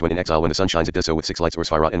is in darkness when in exile. When the sun shines it does so with 6 lights or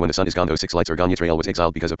Sphirot, and when the sun is gone those 6 lights are gone. Yisrael was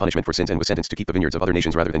exiled because of punishment for sins and was sentenced to keep the vineyards of other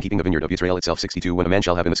nations rather than keeping the vineyard of Yisrael itself. 62. When a man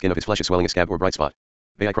shall have in the skin of his flesh a swelling, a scab or bright spot.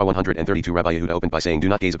 Vayikra 132. Rabbi Yehuda opened by saying, do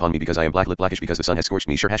not gaze upon me because I am blackish because the sun has scorched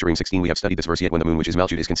me. Shir Hashirim 16. We have studied this verse. Yet when the moon which is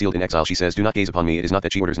Malchut is concealed in exile she says, do not gaze upon me. It is not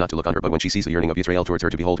that she orders not to look on her, but when she sees the yearning of Yisrael towards her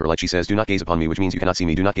to behold her light she says, do not gaze upon me, which means you cannot see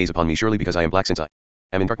me. Do not gaze upon me surely because I am black since I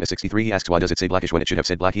am in darkness. 63. He asks, why does it say blackish when it should have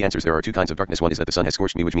said black? He answers, there are 2 kinds of darkness. One is that the sun has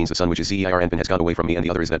scorched me, which means the sun which is Zeir Anpin has gone away from me, and the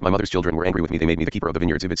other is that my mother's children were angry with me, they made me the keeper of the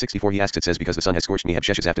vineyards. Ibid 64. He asks, it says because the sun has scorched me Heb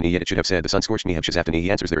Shesh Zaftani, yet it should have said the sun scorched me Heb Shesh Zaftani.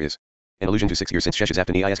 He answers, there is an allusion to 6 years since Shesh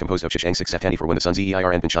Zaftani is composed of Sheshang 6 Zaftani, for when the sun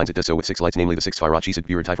Zeir Anpin shines it does so with 6 lights, namely the 6 Sphirot, Chesed,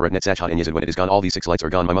 Bur, Tiferet, Netzach, Hod, and Yesod. When it is gone all these 6 lights are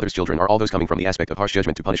gone. My mother's children are all those coming from the aspect of harsh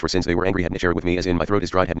judgment to punish for sins they were angry. Heb Nitcher with me as in my throat is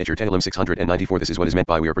dried. Heb Nitcher Tehillim 694. This is what is meant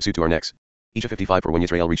by we are pursued to our necks. Each of 55. For when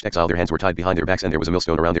Yisrael reached exile their hands were tied behind their backs and there was a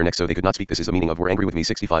millstone around their necks so they could not speak. This is the meaning of were angry with me.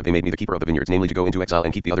 65. They made me the keeper of the vineyards, namely to go into exile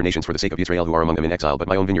and keep the other nations for the sake of Yisrael who are among them in exile, but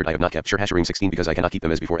my own vineyard I have not kept. Shir Hashirim 16. Because I cannot keep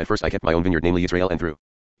them as before. At first I kept my own vineyard, namely Yisrael, and through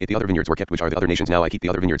it the other vineyards were kept which are the other nations. Now I keep the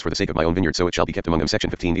other vineyards for the sake of my own vineyard, so it shall be kept among them. Section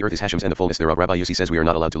 15. The earth is Hashem's and the fullness thereof. Rabbi Yossi says we are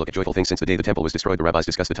not allowed to look at joyful things since the day the temple was destroyed. The rabbis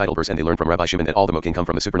discuss the title verse and they learn from Rabbi Shimon that all the Mokin come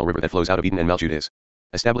from the supernal river that flows out of Eden, and Malchut is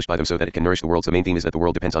established by them so that it can nourish the worlds. The main theme is that the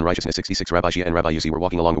world depends on righteousness. 66. Rabbi Shia and Rabbi Yossi were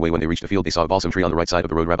walking along the way when they reached a field. They saw a balsam tree on the right side of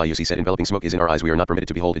the road. Rabbi Yossi said, enveloping smoke is in our eyes. We are not permitted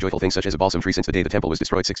to behold a joyful thing such as a balsam tree since the day the temple was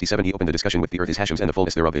destroyed. 67. He opened the discussion with the earth is Hashem's and the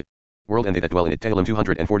fullness thereof. It world and they that dwell in it. Tehillim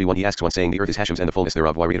 241. He asks one saying the earth is Hashem's and the fullness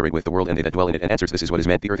thereof, why reiterate with the world and they that dwell in it, and answers this is what is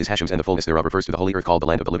meant. The earth is Hashem's and the fullness thereof refers to the holy earth called the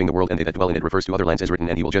land of the living. The world and they that dwell in it refers to other lands as written,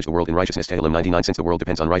 and he will judge the world in righteousness. Tehillim 99. Since the world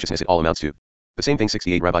depends on righteousness it all amounts to the same thing.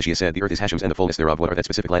 68. Rabbi Shia said the earth is Hashem's and the fullness thereof. What are that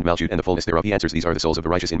specific land Malchut and the fullness thereof? He answers these are the souls of the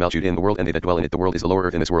righteous in Malchut in the world and they that dwell in it. The world is the lower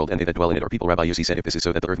earth in this world and they that dwell in it are people. Rabbi Yossi said if this is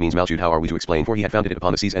so that the earth means Malchut, how are we to explain? For he had founded it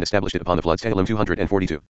upon the seas and established it upon the floods. Tehillim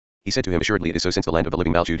 242. He said to him, assuredly it is so since the land of the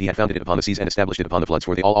living Malchut he had founded it upon the seas and established it upon the floods,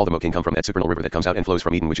 for they all the Mokin come from that supernal river that comes out and flows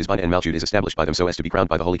from Eden which is Bun, and Malchut is established by them so as to be crowned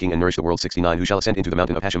by the Holy King and nourish the world. 69. Who shall ascend into the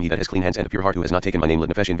mountain of Hashem? He that has clean hands and a pure heart, who has not taken my name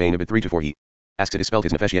lit nefesh in vain. Ibid 3-4. He asks it is spelled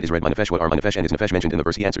his nefesh yet is read my nefesh. What are my nefesh and his nefesh mentioned in the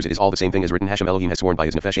verse? He answers it is all the same thing as written. Hashem Elohim has sworn by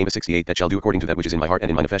his nefesh. Amos 68. That shall do according to that which is in my heart and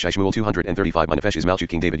in my nefesh. Shmuel 235. My nefesh is Malchut.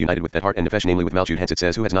 King David united with that heart and nefesh, namely with Malchut, hence it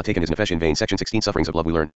says who has not taken his nefesh in vain. Section 16. Sufferings of love.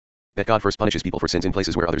 We learn that God first punishes people for sins in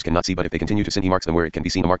places where others cannot see, but if they continue to sin he marks them where it can be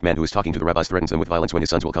seen. A marked man who is talking to the rabbis threatens them with violence when his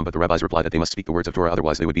sons will come, but the rabbis reply that they must speak the words of Torah,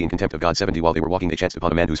 otherwise they would be in contempt of God. 70. While they were walking they chanced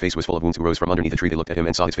upon a man whose face was full of wounds who rose from underneath a tree. They looked at him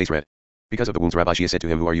and saw his face red because of the wounds. Rabbi Shia said to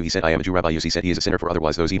him, who are you? He said, I am a Jew. Rabbi Yossi said, he is a sinner, for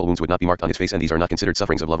otherwise those evil wounds would not be marked on his face, and these are not considered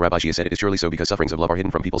sufferings of love. Rabbi Shia said, it is surely so because sufferings of love are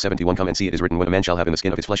hidden from people. 71. Come and see, it is written, when a man shall have in the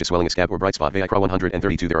skin of his flesh a swelling, a scab or bright spot. Vayikra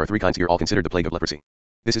 132. There are 3 kinds here, all considered the plague of leprosy.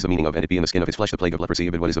 This is the meaning of and it be in the skin of his flesh, the plague of leprosy.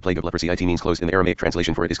 But what is the plague of leprosy? It means closed in the Aramaic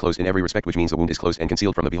translation, for it is closed in every respect, which means the wound is closed and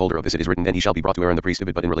concealed from the beholder. Of this it is written, and he shall be brought to Aaron the priest.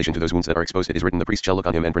 But in relation to those wounds that are exposed it is written, the priest shall look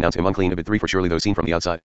on him and pronounce him unclean. 3. For surely those seen from the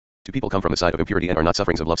outside to people come from the side of impurity and are not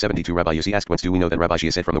sufferings of love. 72. Rabbi Yossi asked, whence do we know that? Rabbi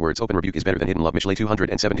Shia said, from the words open rebuke is better than hidden love. Mishlei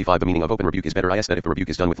 275. The meaning of open rebuke is better. I ask that if the rebuke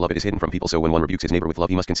is done with love it is hidden from people, so when one rebukes his neighbor with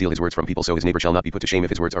love he must conceal his words from people, so his neighbor shall not be put to shame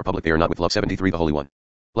if his words are public, they are not with love. 73. The Holy One,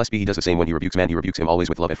 blessed be he, does the same when he rebukes man. He rebukes him always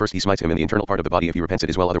with love. At first he smites him in the internal part of the body, if he repents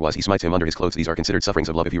it is well, otherwise he smites him under his clothes. These are considered sufferings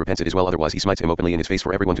of love. If he repents it is well, otherwise he smites him openly in his face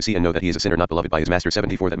for everyone to see and know that he is a sinner not beloved by his master.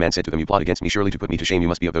 74. That man said to them, you plot against me, surely to put me to shame. You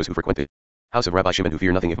must be of those who frequent the house of Rabbi Shimon, who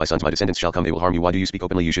fear nothing. If my sons my descendants shall come they will harm you. Why do you speak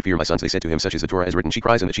openly? You should fear my sons. They said to him, such is the Torah as written. She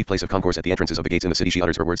cries in the chief place of concourse at the entrances of the gates in the city. She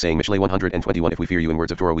utters her words saying, Mishlei 121. If we fear you in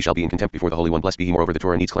words of Torah we shall be in contempt before the Holy One, blessed be he. Moreover the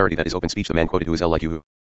Torah needs clarity, that is open speech. The man quoted who is El like you, who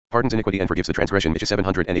pardons iniquity and forgives the transgression. Mishnah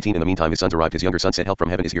 718. In the meantime his sons arrived. His younger son said, help from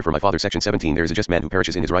heaven is here for my father. Section 17. There is a just man who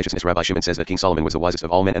perishes in his righteousness. Rabbi Shimon says that King Solomon was the wisest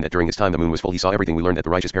of all men and that during his time the moon was full. He saw everything. We learned that the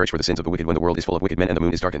righteous perish for the sins of the wicked when the world is full of wicked men and the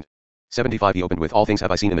moon is darkened. 75. He opened with, all things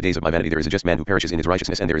have I seen in the days of my vanity. There is a just man who perishes in his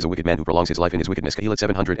righteousness and there is a wicked man who prolongs his life in his wickedness. Kahilat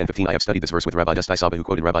 715. I have studied this verse with Rabbi Dustai Saba, who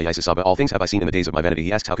quoted Rabbi Yisai Saba, all things have I seen in the days of my vanity.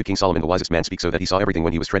 He asks, how could King Solomon the wisest man speak so that he saw everything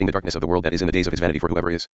when he was treading the darkness of the world that is in the days of his vanity? For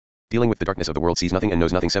whoever is dealing with the darkness of the world sees nothing and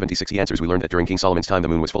knows nothing. 76. He answers, we learned that during King Solomon's time the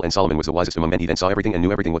moon was full and Solomon was the wisest among men. He then saw everything and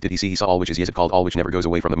knew everything. What did he see? He saw all which is Yesod, called all which never goes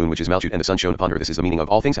away from the moon which is Malchut, and the sun shone upon her. This is the meaning of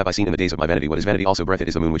all things have I seen in the days of my vanity. What is vanity? Also breath. It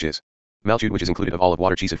is the moon which is Malchut, which is included of all of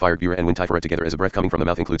water, Chesed, fire, Bura, and wind. Tiferet together as a breath coming from the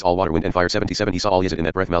mouth includes all water, wind, and fire. 77. He saw all Yesod in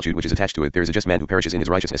that breath Malchut which is attached to it. There is a just man who perishes in his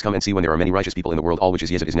righteousness. Come and see, when there are many righteous people in the world, all which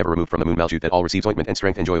is Yesod is never removed from the moon Malchut, that all receives ointment and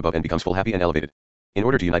strength and joy above and becomes full, happy and elevated. In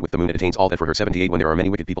order to unite with the moon it attains all that for her. 78. When there are many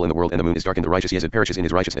wicked people in the world and the moon is darkened, the righteous Yesod perishes in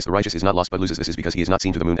his righteousness. The righteous is not lost but loses. This is because he is not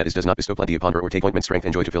seen to the moon, that is, does not bestow plenty upon her or take ointment, strength,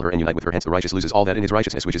 and joy to fill her and unite with her. Hence the righteous loses all that in his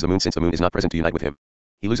righteousness which is the moon, since the moon is not present to unite with him.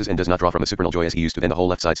 He loses and does not draw from the supernal joy as he used to. Then the whole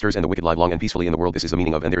left side stirs and the wicked live long and peacefully in the world. This is the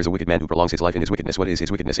meaning of, and there is a wicked man who prolongs his life in his wickedness. What is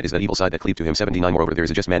his wickedness? It is that evil side that cleave to him. 79. Moreover, there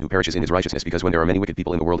is a just man who perishes in his righteousness, because when there are many wicked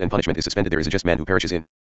people in the world and punishment is suspended, there is a just man who perishes in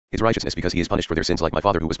his righteousness, because he is punished for their sins, like my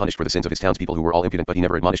father who was punished for the sins of his townspeople who were all impudent, but he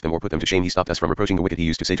never admonished them or put them to shame. He stopped us from reproaching the wicked. He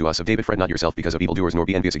used to say to us of David, fret not yourself because of evildoers, nor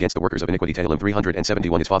be envious against the workers of iniquity. Tehillim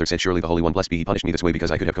 371. His father said, surely the Holy One, blessed be he, punished me this way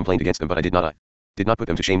because I could have complained against them, but I did not. I did not put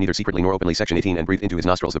them to shame, neither secretly nor openly. Section 18. And breathed into his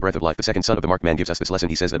nostrils the breath of life. The second son of the marked man gives us this lesson.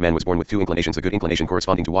 He says that man was born with two inclinations, the good inclination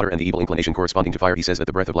corresponding to water and the evil inclination corresponding to fire. He says that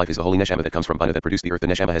the breath of life is the holy neshama that comes from Bina that produced the earth. The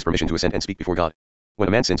neshama has permission to ascend and speak before God. When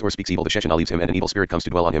a man sins or speaks evil, the Shechinah leaves him and an evil spirit comes to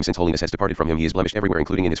dwell on him. Since holiness has departed from him, he is blemished everywhere,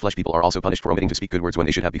 including in his flesh. People are also punished for omitting to speak good words when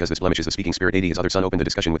they should have, because this blemish is the speaking spirit. 80. His other son opened the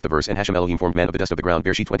discussion with the verse, and Hashem Elohim formed man of the dust of the ground.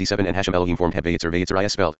 Bereshit 27. And Hashem Elohim formed Vayitzer. Vayitzer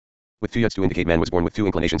is spelled with two yuds to indicate man was born with two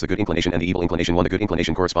inclinations, the good inclination and the evil inclination. One, the good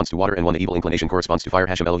inclination corresponds to water, and one, the evil inclination corresponds to fire.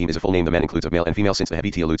 Hashem Elohim is a full name. The man includes of male and female, since the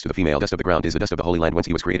Hebiti alludes to the female. Dust of the ground is the dust of the holy land whence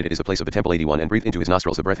he was created. It is the place of the temple. 81. And breathed into his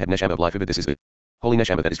nostrils the breath had neshama of life. This is the holy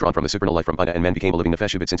neshama that is drawn from the supernal life from Bina, and man became a living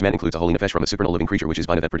nefesh. Since man includes a holy nefesh from the supernal living creature, which is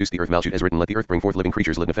Bina that produced the earth. Malchut as written, let the earth bring forth living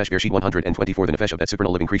creatures. Live nefesh. Bereshit 124. The nefesh of that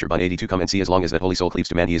supernal living creature. Bina 82. Come and see, as long as that holy soul cleaves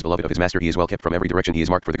to man, he is beloved of his master. He is well kept from every direction. He is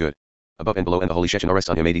marked for the good above and below, and the holy Shechinah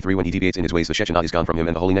rests on him. 83. When he deviates in his ways, the Shechinah is gone from him,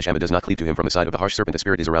 and the holy neshama does not cleave to him. From the side of the harsh serpent, the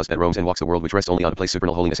spirit is aroused that roams and walks the world, which rests only on a place.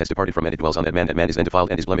 Supernal holiness has departed from, and it dwells on that man. That man is then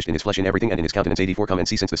defiled and is blemished in his flesh, in everything, and in his countenance. 84. Come and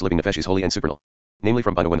see, since this living nefesh is holy and supernal, namely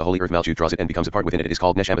from Bina, when the holy earth Malchut draws it and becomes a part within it, it is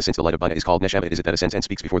called neshama. Since the light of Bina is called neshama, it is it that ascends and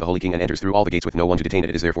speaks before the holy king and enters through all the gates with no one to detain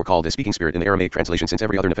it. It is therefore called a speaking spirit in the Aramaic translation, since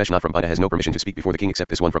every other nefesh not from Bina has no permission to speak before the king except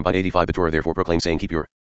this one from Bina. 85. The Torah therefore proclaims, saying, keep your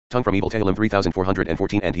tongue from evil. Tehillim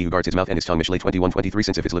 3414. And he who guards his mouth and his tongue. Mishlei 21:23.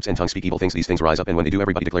 Since if his lips and tongue speak evil things, these things rise up, and when they do,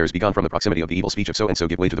 everybody declares, be gone from the proximity of the evil speech of so and so,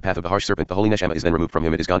 give way to the path of the harsh serpent. The holy neshama is then removed from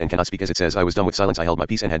him. It is gone and cannot speak, as it says, I was dumb with silence, I held my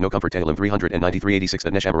peace and had no comfort. Tehillim 393. 86.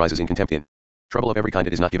 That neshama rises in contempt, in trouble of every kind.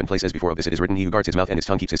 It is not given place as before. Of this it is written, he who guards his mouth and his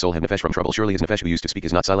tongue keeps his soul have nefesh from trouble. Surely his nefesh who used to speak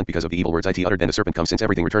is not silent because of the evil words it uttered. Then the serpent comes, since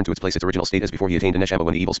everything returned to its place, its original state as before. He attained a neshama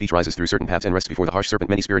when the evil speech rises through certain paths and rests before the harsh serpent.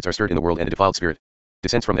 Many spirits are stirred in the world, and a defiled spirit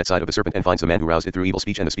descends from that side of the serpent and finds the man who roused it through evil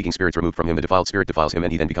speech, and the speaking spirits removed from him. The defiled spirit defiles him,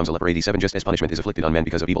 and he then becomes a leper. 87. Just as punishment is afflicted on man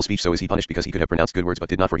because of evil speech, so is he punished because he could have pronounced good words but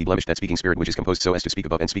did not, for he blemished that speaking spirit which is composed so as to speak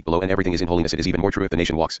above and speak below, and everything is in holiness. It is even more true if the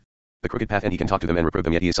nation walks the crooked path, and he can talk to them and reprove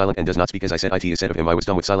them, yet he is silent and does not speak. As I said, it is said of him, I was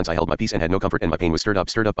dumb with silence, I held my peace and had no comfort, and my pain was stirred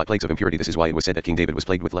up by plagues of impurity. This is why it was said that King David was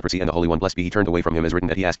plagued with leprosy, and the Holy One, blessed be he, turned away from him, as written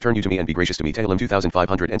that he asked, turn you to me and be gracious to me. Tehillim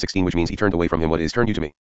 2516, which means he turned away from him. What is turn you to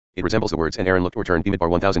me? It resembles the words, and Aaron looked or turned. Bimidbar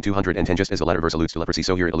 1210. Just as the latter verse alludes to leprosy,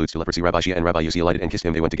 so here it alludes to leprosy. Rabbi Shia and Rabbi Yossi alighted and kissed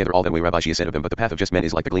him. They went together all that way. Rabbi Shia said of him, but the path of just men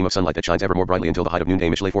is like the gleam of sunlight that shines ever more brightly until the height of noonday.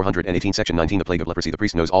 Mishlei 418. Section 19. The plague of leprosy. The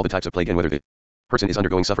priest knows all the types of plague, and whether the person is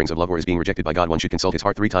undergoing sufferings of love or is being rejected by God, one should consult his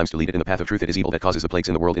heart 3 times to lead it in the path of truth. It is evil that causes the plagues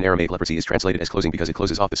in the world. In Aramaic, leprosy is translated as closing because it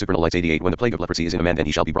closes off the supernal lights. 88. When the plague of leprosy is in a man, then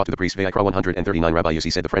he shall be brought to the priest. Vayikra 139. Rabbi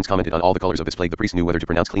Yossi said the friends commented on all the colors of this plague. The priest knew whether to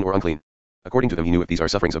pronounce clean or unclean. According to them, he knew if these are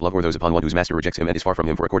sufferings of love or those upon one whose master rejects him and is far from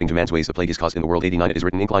him, for according to man's ways the plague is caused in the world. 89. It is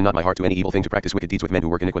written, incline not my heart to any evil thing, to practice wicked deeds with men who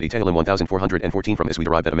work iniquity. Tehillim 1414. From this we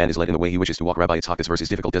derive that a man is led in the way he wishes to walk. Rabbi Yitzhak, this verse is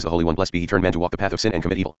difficult. Does the Holy One, blessed be he, turn man to walk the path of sin and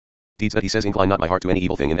commit evil deeds that he says, incline not my heart to any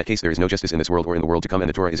evil thing? In that case there is no justice in this world or in the world to come, and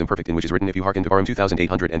the Torah is imperfect, in which is written, if you hearken, Devarim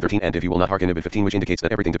 2813, and if you will not hearken, Ibid 15, which indicates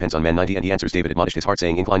that everything depends on man. 90. And he answers, David admonished his heart,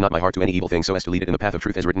 saying, incline not my heart to any evil thing, so as to lead it in the path of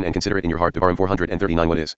truth as written, and consider it in your heart. Devarim 439.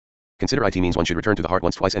 What is consider it means one should return to the heart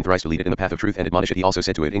once, twice, and thrice to lead it in the path of truth and admonish it. He also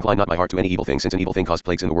said to it, incline not my heart to any evil thing, since an evil thing caused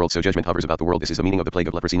plagues in the world, so judgment hovers about the world. This is the meaning of the plague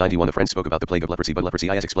of leprosy. 91. The friends spoke about the plague of leprosy, but leprosy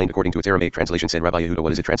is explained according to its Aramaic translation. Said Rabbi Yehuda,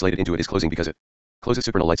 what is it translated into? It is closing, because it closes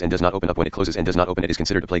supernal lights and does not open up. When it closes and does not open, it is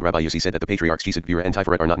considered a plague. Rabbi Yossi said that the patriarchs Chesed, Bura, and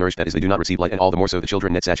Tiferet are not nourished, that is, they do not receive light, and all the more so the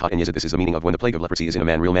children Netzach, Hot, and Yezid. This is the meaning of when the plague of leprosy is in a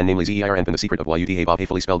man, real man, namely Zeir, and the secret of Yud Vav,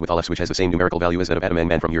 fully spelled with aleph, which has the same numerical value as that of Adam, and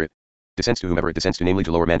man from here it descends to whomever it descends to, namely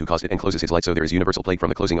to lower man who caused it and closes his light, so there is universal plague from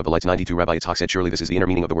the closing of the lights. 92. Rabbi Yitzhak said, surely this is the inner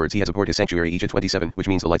meaning of the words, he has abhorred his sanctuary. Egypt 27, which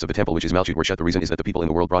means the lights of the temple, which is Malchut, were shut. The reason is that the people in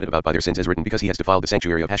the world brought it about by their sins, as written, because he has defiled the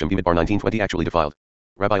sanctuary of Hashem. Bimidbar 19:20. Actually defiled.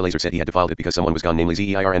 Rabbi Elazar said he had defiled it because someone was gone, namely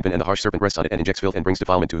Zeir, and the harsh serpent rests on it and injects filth and brings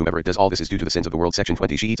defilement to whomever it does. All this is due to the sins of the world. Section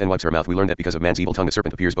 20. She eats and wipes her mouth. We learn that because of man's evil tongue the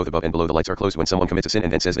serpent appears both above and below. The lights are closed when someone commits a sin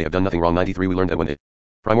and then says they have done nothing wrong. 93. We learn that when the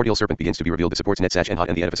primordial serpent begins to be revealed, the supports Netzach and Hot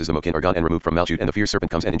and the edifices the Mokin are gone and removed from Malchut, and the fierce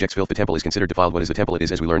serpent comes and injects filth. The temple is considered defiled. What is the temple? It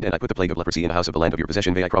is, as we learned, and I put the plague of leprosy in the house of the land of your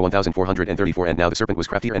possession. Vayikra 1434. And now the serpent was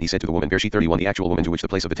craftier, and he said to the woman, Bereshit 31, the actual woman to which the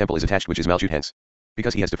place of the temple is attached, which is Malchut, hence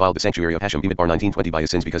because he has defiled the sanctuary of Hashem. Bimidbar 19:20. By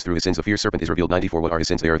his sins, because through his sins the fierce serpent is revealed. 94. What are his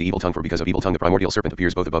sins? They are the evil tongue, for because of evil tongue the primordial serpent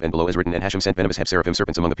appears both above and below, as written, and Hashem sent venomous seraphim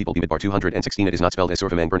serpents among the people. Bimidbar 216. It is not spelled as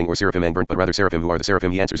seraphim and burning or seraphim and burnt, but rather seraphim. Who are the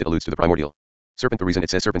seraphim? He answers, it alludes to the primordial Serpent. The reason it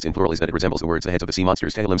says serpents in plural is that it resembles the words the heads of the sea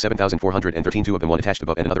monsters. Tehillim 7,413, two of them one attached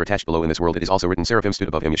above and another attached below. In this world it is also written seraphim stood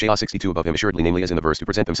above him, Yeshayah 62 above him assuredly, namely as in the verse to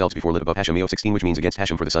present themselves before lit above Hashem, Eo 16, which means against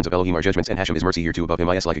Hashem, for the sons of Elohim are judgments and Hashem is mercy. Here too above him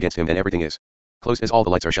is like against him, then everything is closed as all the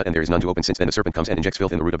lights are shut and there is none to open. Since then the serpent comes and injects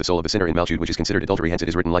filth in the root of the soul of the sinner in Malchut, which is considered adultery. Hence it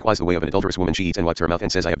is written likewise the way of an adulterous woman, she eats and wipes her mouth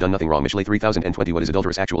and says I have done nothing wrong. Mishlei 3020. What is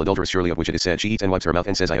adulterous? Actual adulteress, surely of which it is said she eats and wipes her mouth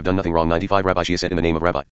and says I have done nothing wrong. 95. Rabbi Shia said in the name of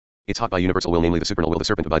Rabbi. It's hot by universal will, namely the supernal will. The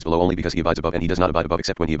serpent abides below only because he abides above, and he does not abide above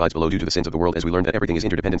except when he abides below due to the sins of the world, as we learned that everything is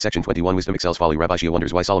interdependent. Section 21. Wisdom excels folly. Rabbi Shia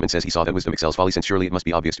wonders why Solomon says he saw that wisdom excels folly, since surely it must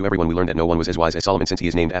be obvious to everyone. We learned that no one was as wise as Solomon, since he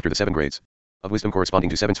is named after the 7 grades of wisdom corresponding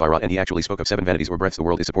to 7 sphirot, and he actually spoke of 7 vanities or breaths. The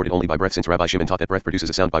world is supported only by breath, since Rabbi Shimon taught that breath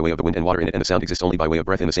produces a sound by way of the wind and water in it, and the sound exists only by way of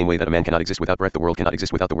breath. In the same way that a man cannot exist without breath, the world cannot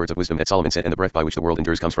exist without the words of wisdom that Solomon said, and the breath by which the world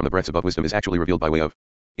endures comes from the breaths above. Wisdom is actually revealed by way of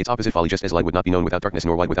its opposite, folly, just as light would not be known without darkness,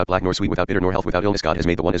 nor white without black, nor sweet without bitter, nor health without illness. God has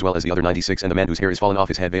made the one as well as the other. 96. And the man whose hair is fallen off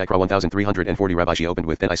his head, Vayikra 1340. Rabbi Shia opened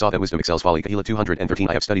with, then I saw that wisdom excels folly. Kahila 213.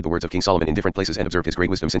 I have studied the words of King Solomon in different places and observed his great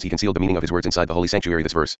wisdom, since he concealed the meaning of his words inside the holy sanctuary.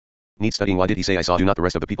 This verse needs studying. Why did he say I saw? Do not the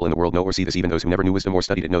rest of the people in the world know or see this? Even those who never knew wisdom or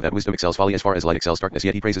studied it know that wisdom excels folly as far as light excels darkness.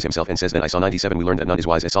 Yet he praises himself and says, then I saw. 97. We learned that none is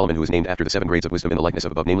wise as Solomon, who is named after the 7 grades of wisdom in the likeness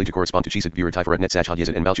of above, namely to correspond to Chesed, V'ur, Tiferet, Netzach, Hod,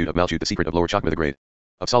 Yesod, and Malchut. Of Malchut the secret of lower Chakma the grade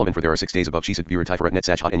of Solomon, for there are 6 days above Chesed, V'ur, Tiferet,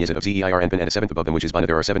 Netzach, Hod, and Yesod of Zeir, Anpin, and a 7th above them which is Bina.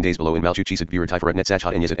 There are 7 days below in Malchut Chesed, V'ur, Tiferet, Netzach,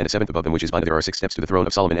 Hod, and Yesod, and a 7th above them which is Bina. There are 6 steps to the throne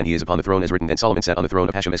of Solomon, and he is upon the throne as written, and Solomon sat on the throne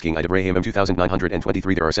of Hashem as king. Idabrahim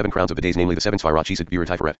 2923. There are 7 crowns of the days, namely the 7 sphirot, Chesed, V'ur,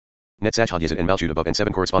 Tiferet, Netzach, Hod, Yesod, and Malchut above, and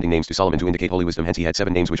 7 corresponding names to Solomon to indicate holy wisdom. Hence he had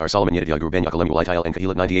 7 names which are Solomon, Yedid, Yagur, Ben, Yakalem, Ulaitael, and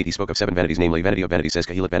Kahilat. 98. He spoke of 7 vanities, namely vanity of vanities, says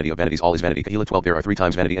Kahilat, vanity of vanities, all is vanity. Kahilat 12. There are 3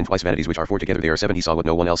 times vanity and twice vanities, which are 4 together. They are 7. He saw what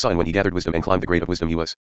no one else saw, and when he gathered wisdom and climbed the grade of wisdom he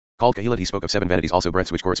was called Kahilat. He spoke of 7 vanities, also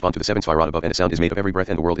breaths, which correspond to the 7 sphirot above, and a sound is made of every breath,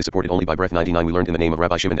 and the world is supported only by breath. 99. We learned in the name of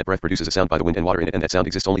Rabbi Shimon that breath produces a sound by the wind and water in it, and that sound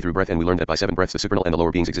exists only through breath, and we learned that by 7 breaths the supernal and the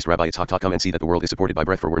lower beings exist. Rabbi Yitzhak, come and see that the world is supported by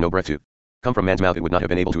breath, for were no breath to come from man's mouth it would not have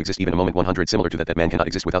been able to exist even a moment. 100. Similar to that man cannot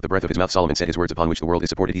exist without the breath of his mouth. Solomon said his words upon which the world is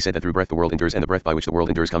supported. He said that through breath the world endures, and the breath by which the world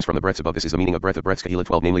endures comes from the breaths above. This is the meaning of breath of breaths. Kahila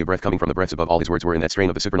 12. Namely a breath coming from the breaths above. All his words were in that strain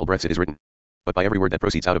of the supernal breaths. It is written, but by every word that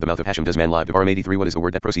proceeds out of the mouth of Hashem does man live. Devarim 83. What is the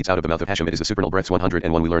word that proceeds out of the mouth of Hashem? It is the supernal breaths.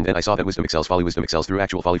 101. We learned then I saw that wisdom excels folly. Wisdom excels through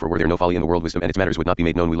actual folly, for were there no folly in the world, wisdom and its matters would not be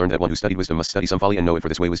made known. We learned that one who studied wisdom must study some folly and know it, for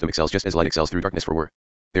this way wisdom excels just as light excels through darkness, for were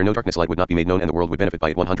there no darkness light would not be made known and the world would benefit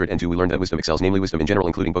by it. 102. We learned that wisdom excels, namely wisdom in general,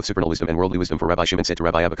 including both supernal wisdom and worldly wisdom, for Rabbi Shimon said to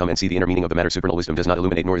Rabbi Abba, come and see the inner meaning of the matter. Supernal wisdom does not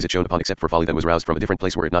illuminate, nor is it shown upon except for folly that was roused from a different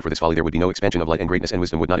place. Were it not for this folly there would be no expansion of light and greatness, and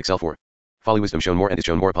wisdom would not excel, for folly wisdom shown more and is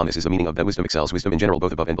shown more upon. This is the meaning of that wisdom excels. Wisdom in general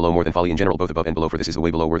both above and below, more than folly in general both above and below, for this is the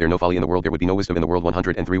way below. Were there no folly in the world there would be no wisdom in the world.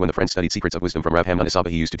 103. When the friends studied secrets of wisdom from Rav Hamnon Isaba,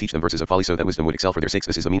 he used to teach them verses of folly so that wisdom would excel for their sakes.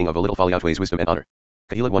 This is the meaning of a little folly outweighs wisdom and honor.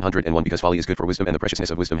 Kahila 101. Because folly is good for wisdom and the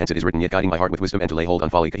preciousness of wisdom, hence it is written, yet guiding my heart with wisdom and to lay hold on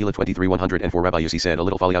folly. Kahila 23. 104. Rabbi Yossi said, a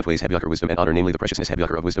little folly outweighs Hebyakar wisdom and honor, namely the preciousness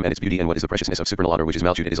Hebyakar of wisdom and its beauty. And what is the preciousness of supernal honor, which is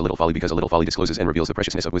Malchut? It is a little folly, because a little folly discloses and reveals the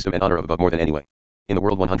preciousness of wisdom and honor of above more than any way in the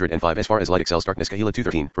world. 105. As far as light excels darkness, Kahila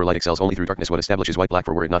 213. For light excels only through darkness. What establishes white black?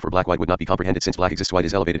 For were it not for black, white would not be comprehended. Since black exists, white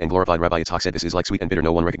is elevated and glorified. Rabbi Yitzhak said, this is like sweet and bitter.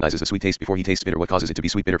 No one recognizes the sweet taste before he tastes bitter. What causes it to be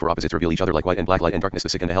sweet? Bitter. For opposites reveal each other like white and black, light and darkness, the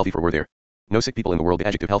sick and the healthy. For were there no sick people in the world, the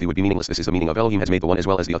adjective healthy would be meaningless. This is the meaning of Elohim has made the one as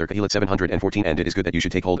well as the other. Kahilat 714. And it is good that you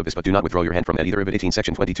should take hold of this, but do not withdraw your hand from that either. Ibid 18.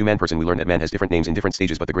 Section 22. Man person. We learn that man has different names in different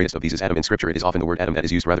stages, but the greatest of these is Adam. In scripture it is often the word Adam that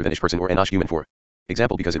is used rather than ish person or enosh human. For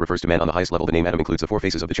example, because it refers to man on the highest level. The name Adam includes the 4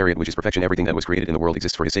 faces of the chariot, which is perfection. Everything that was created in the world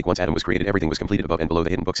exists for his sake. Once Adam was created, everything was completed above and below. The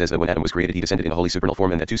hidden book says that when Adam was created he descended in a holy supernal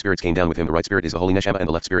form, and that 2 spirits came down with him. The right spirit is the holy Neshama and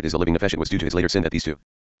the left spirit is the living Nefesh. It was due to his later sin that these 2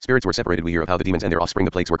 spirits were separated. We hear of how the demons and their offspring,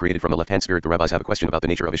 the plagues, were created from the left-hand spirit. The rabbis have a question about the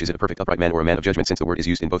nature of Ish. Is it a perfect upright man or a man of judgment, since the word is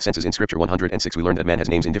used in both senses in scripture. 106. We learned that man has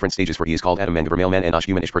names in different stages, for he is called Adam, man, male man, and Ash,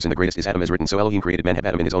 human. Ish person. The greatest is Adam, as written, so Elohim created man, have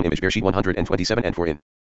Adam in his own image. Bereshit 127. And for in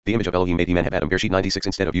the image of Elohim made he man, have Adam. Bereshit 96.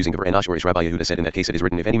 Instead of using the ver Enosh or Ish, Rabbi Yehuda said, in that case it is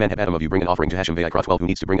written, if any man have Adam of you, bring an offering to Hashem. Vayikra 12. Who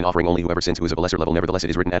needs to bring an offering? Only whoever sins, who is of a lesser level. Nevertheless it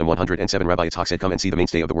is written, Adam. 107. Rabbi Yitzhak said, come and see the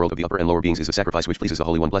mainstay of the world of the upper and lower beings is the sacrifice which pleases the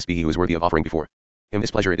Holy One. Blessed be he who is worthy of offering before him this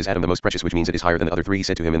pleasure. It is Adam the most precious, which means it is higher than the other 3. He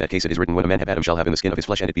said to him, in that case it is written, when a man have Adam shall have in the skin of his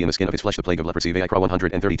flesh, and it be in the skin of his flesh the plague of leprosy. Vayikra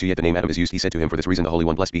 132. Yet the name Adam is used. He said to him, for this reason the Holy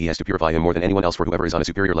One, blessed be he, has to purify him more than anyone else, for whoever is on a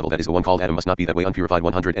superior level, that is the one called Adam, must not be that way unpurified.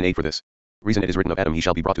 108. For this reason it is written of Adam, he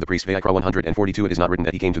shall be brought to the priest. Vayikra 142. It is not written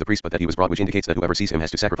that he came to the priest, but that he was brought, which indicates that whoever sees him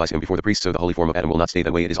has to sacrifice him before the priest. So the holy form of Adam will not stay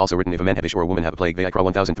that way. It is also written, if a man have Ish or a woman have a plague. Vayikra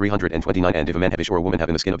 1329. And if a man have Ish or a woman have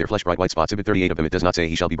in the skin of their flesh bright white spots. Ibid 38 of them. It does not say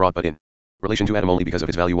he shall be brought, but in relation to Adam only because of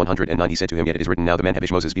his value. 109. He said to him, yet it is written, now the man have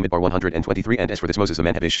Ish. Moses. Bimidbar 123. And as for this Moses the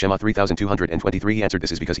man have Ish. Shema 3223. He answered,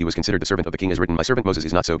 this is because he was considered the servant of the king, as written, my servant Moses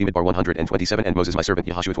is not so. Bimidbar 127. And Moses my servant.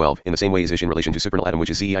 Yahashua 12. In the same way is Ish in relation to supernal Adam, which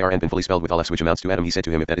is Zeir Anpin fully spelled with Aleph, which amounts to Adam. He said to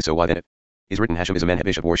him, if that is so, why then Is written Hashem is a man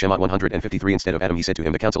Hebesh of war Shemot 153 instead of Adam he said to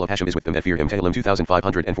him the counsel of Hashem is with them that fear him Tehillim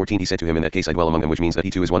 2514 he said to him in that case I dwell among them which means that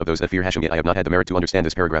he too is one of those that fear Hashem yet I have not had the merit to understand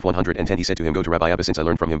this paragraph 110 he said to him go to Rabbi Abba since I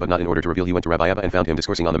learned from him but not in order to reveal he went to Rabbi Abba and found him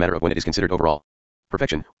discoursing on the matter of when it is considered overall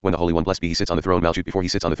perfection. When the Holy One blessed be he sits on the throne Malchut before he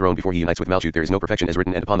sits on the throne before he unites with Malchut there is no perfection as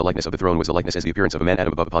written and upon the likeness of the throne was the likeness as the appearance of a man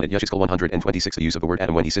Adam above upon it Yeshitkel 126 the use of the word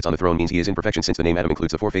Adam when he sits on the throne means he is in perfection since the name Adam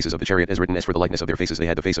includes the four faces of the chariot as written as for the likeness of their faces they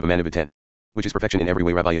had the face of a man of 10. Which is perfection in every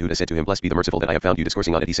way. Rabbi Yehuda said to him, blessed be the merciful that I have found you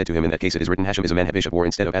discoursing on it. He said to him in that case it is written Hashem is a man Hebesh of war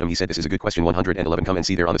instead of Adam. He said this is a good question 111 come and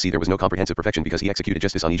see there on the sea there was no comprehensive perfection because he executed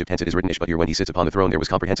justice on Egypt hence it is written Ish but here when he sits upon the throne there was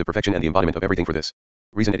comprehensive perfection and the embodiment of everything for this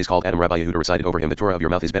reason it is called Adam. Rabbi Yehuda recited over him the Torah of your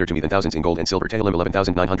mouth is better to me than thousands in gold and silver Tehillim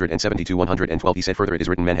 11972 112 he said further it is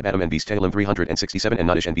written man have Adam and beast Tehillim 367 and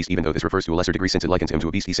not Ish and beast even though this refers to a lesser degree since it likens him to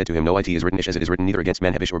a beast he said to him no it is written Ish as it is written neither against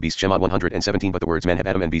man have Ish or beast Shemot 117 but the words man have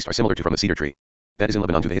Adam and beast are similar to from the cedar tree that is in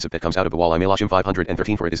Lebanon to the hyssop that comes out of the wall I Melashim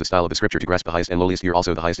 513 for it is the style of the scripture to grasp the highest and lowliest here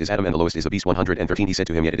also the highest is Adam and the lowest is the beast 113 he said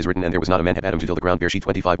to him yet it is written and there was not a man have Adam to till the ground Bereshit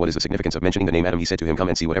 25 what is the significance of mentioning the name Adam he said to him come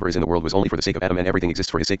and see whatever is in the world was only for the sake of Adam and everything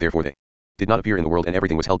exists for his sake therefore they did not appear in the world and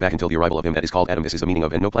everything was held back until the arrival of him that is called Adam this is the meaning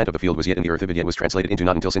of and no plant of the field was yet in the earth if it yet was translated into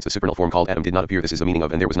not until since the supernal form called Adam did not appear this is the meaning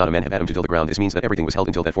of and there was not a man have Adam to till the ground this means that everything was held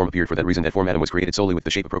until that form appeared for that reason that form Adam was created solely with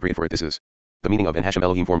the shape appropriate for it this is the meaning of and Hashem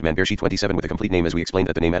Elohim formed man Bereshit 27 with a complete name as we explained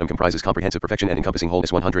that the name Adam comprises comprehensive perfection and encompassing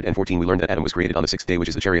wholeness 114 we learned that Adam was created on the sixth day which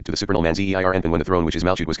is the chariot to the supernal man Zeir and when the throne which is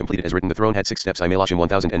Malchut was completed as written the throne had 6 steps I Melashim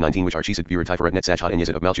 1019 which are Chesed Bira Tiferet Netzach Hot and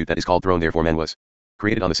Yesod of Malchut that is called throne therefore man was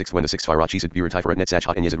created on the sixth when the sixth Sphirot Chesed Bira Tiferet Netzach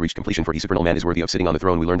Hot and Yesod reached completion for he supernal man is worthy of sitting on the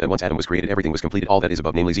throne we learned that once Adam was created everything was completed all that is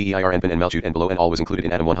above namely Zeir and Malchut and below and all was included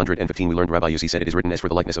in Adam 115 we learned Rabbi Yossi said it is written as for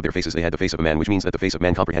the likeness of their faces they had the face of a man which means that the face of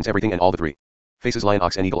man comprehends everything and all the three faces lion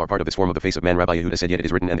ox and eagle are part of this form of the face of man Rabbi Yehuda said yet it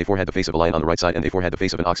is written and they four had the face of a lion on the right side and they four had the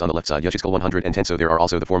face of an ox on the left side Yechezkel 110 so there are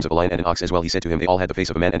also the forms of a lion and an ox as well he said to him they all had the face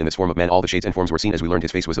of a man and in this form of man all the shades and forms were seen as we learned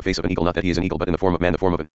his face was the face of an eagle not that he is an eagle but in the form of man the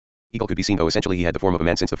form of an eagle could be seen though essentially he had the form of a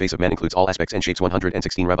man since the face of man includes all aspects and shapes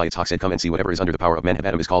 116 Rabbi Yitzhak said come and see whatever is under the power of man have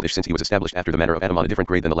Adam is called Ish since he was established after the manner of Adam on a different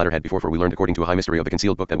grade than the latter had before for we learned according to a high mystery of the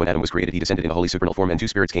concealed book that when Adam was created he descended in a holy supernal form and two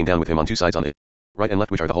spirits came down with him on two sides on the right and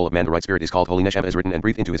left which are the whole of man the right spirit is called holy Neshama as written and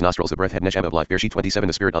breathed into his nostrils the breath had Neshama of life Bereshit 27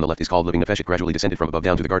 the spirit on the left is called living Nefesh it gradually descended from above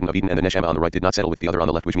down to the garden of Eden and the Neshama on the right did not settle with the other on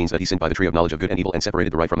the left which means that he sinned by the tree of knowledge of good and evil and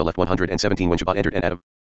separated the right from the left 117 when Shabbat entered and Adam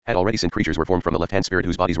had already sinned creatures were formed from the left-hand spirit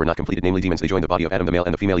whose bodies were not completed namely demons they joined the body of Adam the male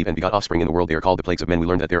and the female Eve and begot offspring in the world they are called the plagues of men we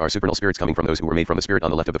learned that there are supernal spirits coming from those who were made from the spirit on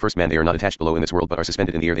the left of the first man they are not attached below in this world but are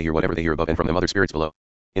suspended in the air they hear whatever they hear above and from them other spirits below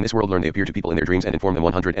in this world learn they appear to people in their dreams and inform them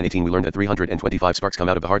 118 we learned that 325 sparks come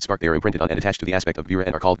out of the heart spark they are imprinted on and attached to the aspect of Vira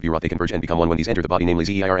and are called Virot they converge and become one when these enter the body namely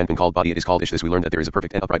Zeir and called body it is called Ish this we learned that there is a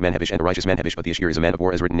perfect and upright man Hebesh and a righteous man Hebesh but the Ish here is a man of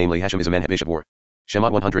war as written namely Hashem is a man Hebesh of war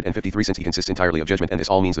Shemot 153 since he consists entirely of judgment and this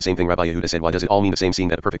all means the same thing Rabbi Yehuda said why does it all mean the same seeing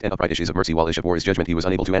that a perfect and upright Ish is of mercy while Ish of war is judgment he was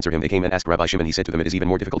unable to answer him they came and asked Rabbi Shimon he said to them it is even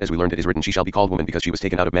more difficult as we learned it is written she shall be called woman because she was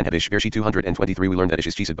taken out of man Hebesh Bereshit 223 we learned that Ish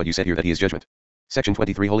is Chesed but you said here that he is judgment Section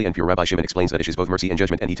 23 Holy and pure Rabbi Shimon explains that Ish is both mercy and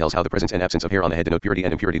judgment and he tells how the presence and absence of hair on the head denote purity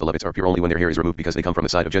and impurity the Levites are pure only when their hair is removed because they come from the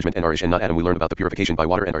side of judgment and are Ish and not Adam we learn about the purification by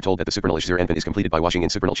water and are told that the supernal Ish Zir Anpin is completed by washing in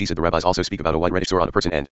supernal Chesed the rabbis also speak about a white reddish sore on a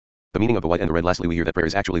person and the meaning of the white and the red lastly we hear that prayer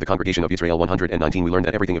is actually the congregation of Israel 119 we learned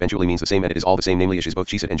that everything eventually means the same and it is all the same namely Ish is both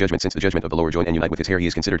Chesed and judgment since the judgment of the lower join and unite with his hair he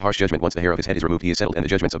is considered harsh judgment once the hair of his head is removed he is settled and the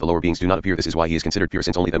judgments of the lower beings do not appear this is why he is considered pure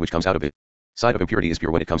since only that which comes out of it side of impurity is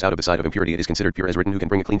pure when it comes out of the side of impurity it is considered pure as written who can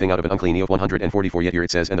bring a clean thing out of an unclean Eov 144 yet here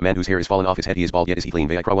it says and the man whose hair is fallen off his head he is bald yet is he clean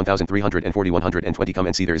Vayikra 1340 120 come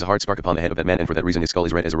and see there is a hard spark upon the head of that man and for that reason his skull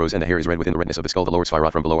is red as a rose and the hair is red within the redness of the skull the lower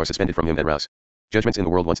Sphirot from below are suspended from him that rouse judgments in the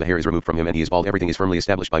world once the hair is removed from him and he is bald everything is firmly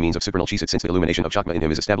established by means of supernal Chesed since the illumination of Chakma in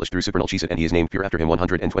him is established through supernal Chesed and he is named pure after him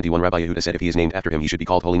 121 Rabbi Yehuda said if he is named after him he should be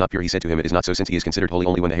called holy not pure he said to him it is not so since he is considered holy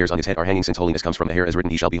only when the hairs on his head are hanging since holiness comes from the hair as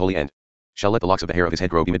written he shall be holy and shall let the locks of the hair of his head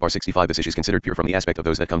grow Bimidbar 65 this Ish is considered pure from the aspect of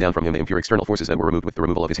those that come down from him the impure external forces that were removed with the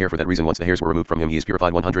removal of his hair for that reason once the hairs were removed from him he is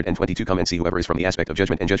purified 122 come and see whoever is from the aspect of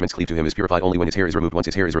judgment and judgments cleave to him is purified only when his hair is removed once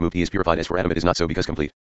his hair is removed he is purified as for Adam it is not so because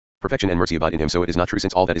complete perfection and mercy abide in him so it is not true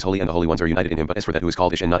since all that is holy and the holy ones are united in him but as for that who is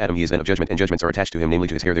called Ish and not Adam he is then of judgment and judgments are attached to him namely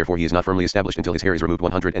to his hair therefore he is not firmly established until his hair is removed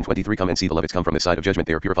 123 come and see the Levites come from the side of judgment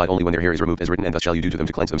they are purified only when their hair is removed as written and thus shall you do to them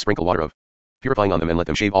to cleanse them sprinkle water of purifying on them and let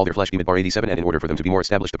them shave all their flesh Bimidbar 87 and in order for them to be more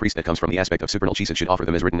established the priest that comes from the aspect of supernal Chesed should offer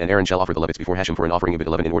them as written and Aaron shall offer the Levites before Hashem for an offering of it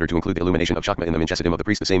 11 in order to include the illumination of Chakma in them in Chesedim of the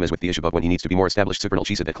priest the same as with the Ish above when he needs to be more established supernal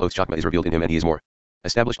Chesed that clothes Chakma is revealed in him and he is more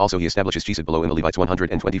established also he establishes Chesed below in the Levites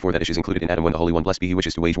 124 that Ish is included in Adam when the Holy One blessed be he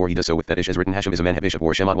wishes to wage war he does so with that Ish as written Hashem is a man Hebesh of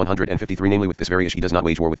war Shemot 153 namely with this very Ish he does not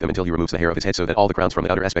wage war with them until he removes the hair of his head so that all the crowns from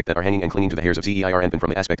the outer aspect that are hanging and clinging to the hairs of Zeir and from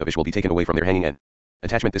the aspect of Ish will be taken away from their hanging and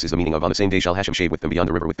Attachment. This is the meaning of on the same day shall Hashem shave with them beyond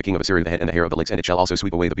the river with the king of Assyria the head and the hair of the legs, and it shall also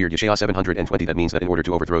sweep away the beard. Yeshayah 720. That means that in order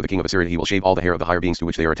to overthrow the king of Assyria he will shave all the hair of the higher beings to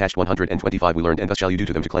which they are attached. 125 We learned, and thus shall you do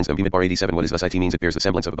to them to cleanse them. Bimidbar 87. What is thus it means? It bears the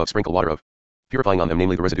semblance of above sprinkle water of purifying on them,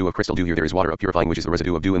 namely the residue of crystal dew. Here there is water of purifying, which is the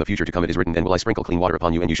residue of dew in the future to come. It is written, and will I sprinkle clean water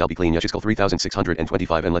upon you, and you shall be clean. Yechezkel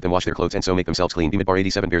 3625. And let them wash their clothes and so make themselves clean. Bimidbar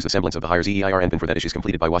 87 bears the semblance of the higher zeir, and for that it is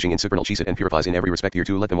completed by washing in supernal chesed and purifies in every respect. Here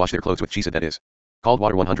too let them wash their clothes with chesed, that is called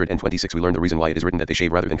water. 126 We learn the reason why it is written that they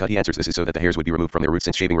shave rather than cut. He answers, this is so that the hairs would be removed from their roots,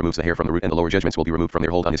 since shaving removes the hair from the root, and the lower judgments will be removed from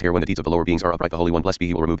their hold on his hair. When the deeds of the lower beings are upright, the Holy One blessed be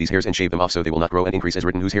he will remove these hairs and shave them off, so they will not grow and increase, as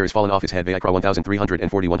written, whose hair is fallen off his head. Vayikra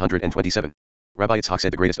 1340. 127 Rabbi Yitzhak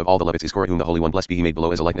said, the greatest of all the Levites is Korah, whom the Holy One blessed be he made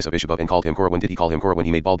below as a likeness of Ish above, and called him Korah. When did he call him Korah? When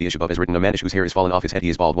he made bald the Ish above, as written, a man whose hair is fallen off his head he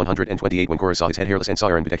is bald. 128 When Korah saw his head hairless and saw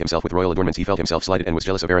Aaron bedeck himself with royal adornments, he felt himself slighted and was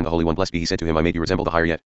jealous of Aaron. The Holy One blessed be he said to him, I made you resemble the higher,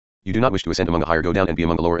 yet you do not wish to ascend among the higher. Go down and be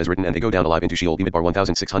among the lower, as written, and they go down alive into Sheol. Bimidbar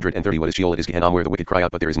 1630 What is Sheol? It is Gehenna, where the wicked cry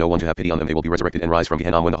out, but there is no one to have pity on them. They will be resurrected and rise from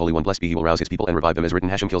Gehenna when the Holy One blessed be he will rouse his people and revive them, as written,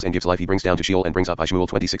 Hashem kills and gives life, he brings down to Sheol and brings up. Shmuel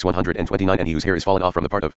 26:129 And he whose hair is fallen off from the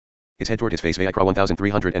part of his head toward his face. Vayikra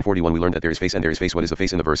 1341 We learned that there is face and there is face. What is the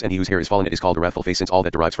face in the verse? And he whose hair is fallen, it is called a wrathful face, since all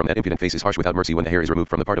that derives from that impudent face is harsh without mercy. When the hair is removed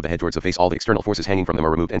from the part of the head towards the face, all the external forces hanging from them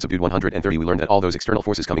are removed and subdued. 130 We learned that all those external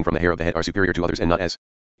forces coming from the hair of the head are superior to others and not as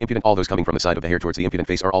impudent. All those coming from the side of the hair towards the impudent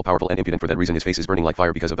face are all powerful and impudent. For that reason his face is burning like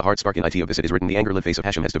fire because of the hard spark in it of this. It is written, the anger-lit face of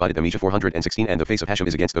Hashem has divided them. Misha 416 And the face of Hashem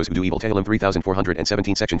is against those who do evil. Tehillim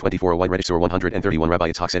 3417 Section 24 A white reddish sore. 131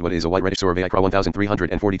 Rabbi Yitzhak said, what is a white reddish sore? Vayikra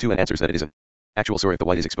 1342 And answers that it is an actual sore if the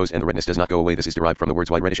white is exposed and the redness does not go away. This is derived from the words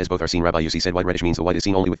white reddish, as both are seen. Rabbi Yossi said white reddish means the white is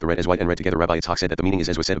seen only with the red as white and red together. Rabbi Yitzhak said that the meaning is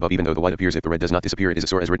as was said above, even though the white appears, if the red does not disappear it is a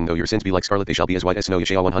sore, as written, though your sins be like scarlet they shall be as white as snow.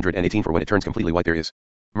 Yeshayah 118 For when it turns completely white there is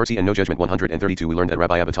mercy and no judgment. 132 We learned that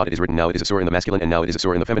Rabbi Abba taught, it is written, now it is a sore in the masculine and now it is a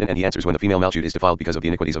sore in the feminine. And he answers, when the female malchut is defiled because of the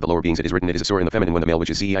iniquities of the lower beings, it is written, it is a sore in the feminine. When the male which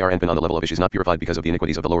is zeir and on the level of Ish is not purified because of the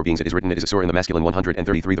iniquities of the lower beings, it is written, it is a sore in the masculine.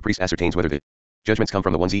 133 The priest ascertains whether the judgments come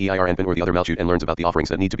from the one zeir and or the other malchut, and learns about the offerings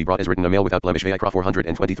that need to be brought, as written, a male without blemish. Vayikra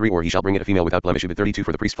 423 Or he shall bring it a female without blemish. 32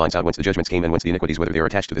 For the priest finds out whence the judgments came and whence the iniquities, whether they are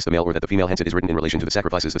attached to this the male or that the female. Hence it is written in relation to the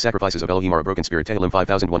sacrifices of Elohim are a broken spirit. Tehillim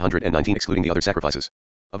 5119 Excluding the other sacrifices,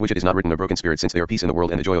 of which it is not written a broken spirit, since they are peace in the world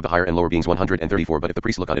and the joy of the higher and lower beings. 134 But if the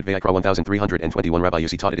priest look on it. Vayikra 1321 Rabbi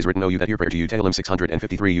Yossi taught, it is written, O you that hear prayer, to you. Tehillim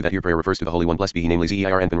 653 You that hear prayer refers to the Holy One blessed be he, namely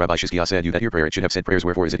zeir and Rabbi Shishkiah said, you that hear prayer, it should have said prayers.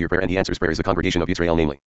 Wherefore is it hear prayer? And he answers, prayer is the congregation of Yisrael,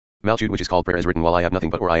 namely malchut, which is called prayer, as written, while I have nothing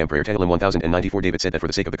but or I am prayer. Tehillim 1094 David said that for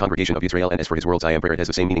the sake of the congregation of Israel and as for his worlds I am prayer. It has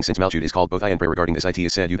the same meaning, since malchut is called both I and prayer. Regarding this it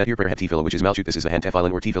is said, you that hear prayer have tefillah, which is malchut. This is the hand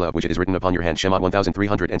tefillin or tefillah, of which it is written upon your hand. Shemot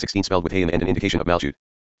 1316 spelled with hay in the end, an indication of malchut.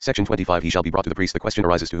 Section 25 He shall be brought to the priest. The question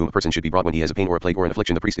arises to whom a person should be brought when he has a pain or a plague or an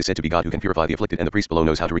affliction. The priest is said to be God who can purify the afflicted, and the priest below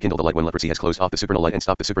knows how to rekindle the light when leprosy has closed off the supernal light and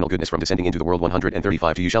stopped the supernal goodness from descending into the world.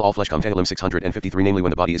 135 To you shall all flesh come. Tehillim 653 Namely when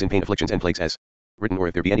the body is in pain, afflictions and plagues, as written, or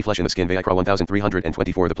if there be any flesh in the skin. Vayikra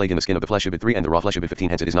 1324 The plague in the skin of the flesh. 3 And the raw flesh. 15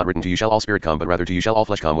 Hence it is not written, to you shall all spirit come, but rather to you shall all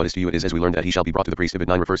flesh come. What is to you? It is as we learned that he shall be brought to the priest.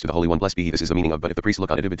 9 refers to the Holy One blessed be he. This is the meaning of, but if the priest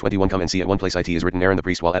look on it. 21 Come and see. At one place it is written Aaron the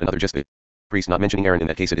priest, while at another just the priest, not mentioning Aaron. In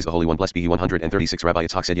that case it is the Holy One blessed be he. 136 Rabbi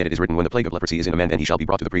Yitzhak said, yet it is written, when the plague of leprosy is in a man, then he shall be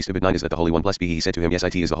brought to the priest. 9 Is that the Holy One blessed be he. He said to him, yes,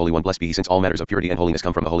 it is the Holy One blessed be he, since all matters of purity and holiness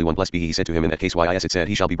come from the Holy One blessed be he. He said to him, in that case, why, yes, it said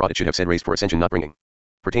he shall be brought. It should have said raised for ascension, not bringing.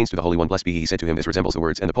 Pertains to the Holy One blessed be he. He said to him, this resembles the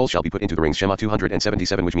words, and the poles shall be put into the rings. Shema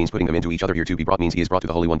 277 Which means putting them into each other. Here to be brought means he is brought to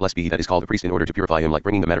the Holy One blessed be he, that is called the priest, in order to purify him, like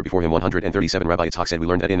bringing the matter before him. 137 Rabbi Yitzhak said, we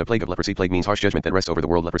learned that in a plague of leprosy, plague means harsh judgment that rests over the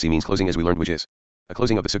world. Leprosy means closing, as we learned, which is a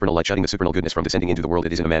closing of the supernal light, shutting the supernal goodness from descending into the world.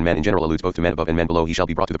 It is in a man. Man in general alludes both to man above and man below. He shall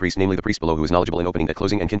be brought to the priest, namely the priest below, who is knowledgeable in opening that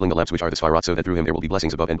closing and kindling the lamps which are the sphirot, so that through him there will be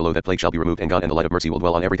blessings above and below. That plague shall be removed and gone, and the light of mercy will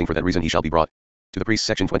dwell on everything. For that reason he shall be brought to the priest.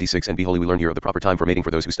 Section 26 And be holy. We learn here of the proper time for mating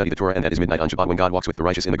for those who study the Torah, and that is midnight on Shabbat, when God walks with the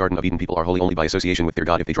righteous in the Garden of Eden. People are holy only by association with their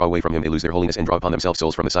God. If they draw away from him, they lose their holiness and draw upon themselves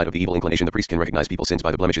souls from the side of the evil inclination. The priest can recognize people's sins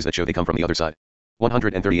by the blemishes that show they come from the other side.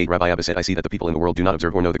 138 Rabbi Abba said, I see that the people in the world do not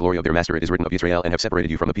observe or know the glory of their master. It is written of Israel, and have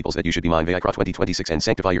separated you from the peoples, that you should be mine. Vayikra 20:26 And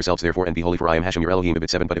sanctify yourselves therefore and be holy, for I am Hashem your Elohim.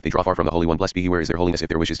 7 But if they draw far from the Holy One blessed be he, where is their holiness? If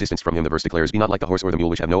their wish is distanced from him, the verse declares, be not like the horse or the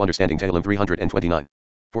mule, which have no understanding. Tehillim 329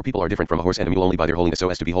 For people are different from a horse and a mule only by their holiness,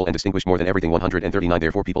 so as to be whole and distinguished more than everything. 139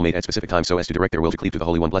 Therefore people made at specific times so as to direct their will to cleave to the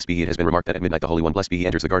Holy One blessed be he. It has been remarked that at midnight the Holy One blessed be he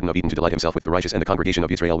enters the Garden of Eden to delight himself with the righteous, and the congregation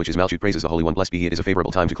of Israel, which is malchut, praises the Holy One blessed be he. It is a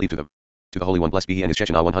favorable time to cleave to them. To the Holy One blessed be he and his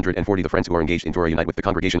Shechinah. 140 The friends who are engaged in Torah unite with the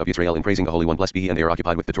congregation of Israel in praising the Holy One blessed be he, and they are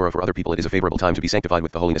occupied with the Torah. For other people it is a favorable time to be sanctified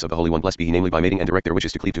with the holiness of the Holy One blessed be he, namely by mating, and direct their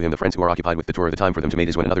wishes to cleave to him. The friends who are occupied with the Torah, the time for them to mate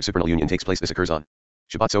is when another supernal union takes place. This occurs on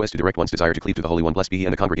Shabbat, so as to direct one's desire to cleave to the Holy One blessed be he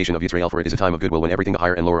and the congregation of Israel, for it is a time of goodwill when everything the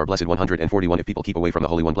higher and lower are blessed. 141 If people keep away from the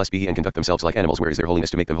Holy One blessed be he and conduct themselves like animals, where is their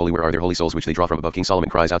holiness to make them holy? Where are their holy souls which they draw from above? King Solomon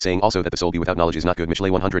cries out saying, also that the soul be without knowledge is not good. Mishlei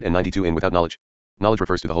 192 In without knowledge Knowledge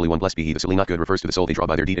refers to the Holy One, blessed be he. The soul not good refers to the soul they draw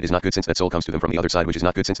by their deed. It is not good since that soul comes to them from the other side, which is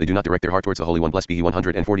not good since they do not direct their heart towards the Holy One, blessed be he.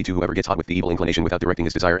 142 Whoever gets hot with the evil inclination without directing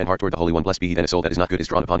his desire and heart toward the Holy One, blessed be he, then a soul that is not good is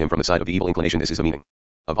drawn upon him from the side of the evil inclination. This is the meaning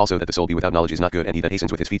of also that the soul be without knowledge is not good, and he that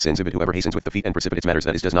hastens with his feet sins. But whoever hastens with the feet and precipitates matters,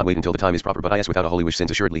 that is, does not wait until the time is proper, but is without a holy wish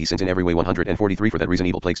sins. Assuredly he sins in every way. 143 For that reason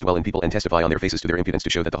evil plagues dwell in people and testify on their faces to their impudence,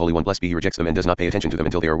 to show that the Holy One, blessed be he, rejects them and does not pay attention to them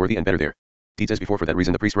until they are worthy and better their deeds as before. For that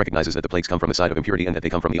reason the priest recognizes that the plagues come from the side of impurity and that they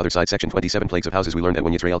come from the other side. Section 27 Plagues of houses. We learned that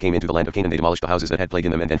when Yisrael came into the land of Canaan they demolished the houses that had plague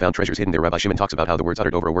in them and then found treasures hidden there. Rabbi Shimon talks about how the words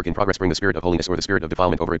uttered over a work in progress bring the spirit of holiness or the spirit of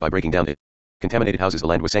defilement over it by breaking down it. Contaminated houses. The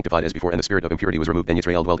land was sanctified as before and the spirit of impurity was removed. Then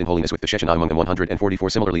Yisrael dwelt in holiness with the Shechinah among them. 144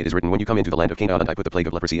 Similarly it is written, when you come into the land of Canaan and I put the plague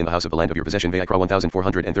of leprosy in the house of the land of your possession. Vayikra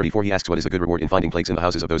 1434 He asks what is the good reward in finding plagues in the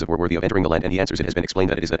houses of those who were worthy of entering the land, and he answers, it has been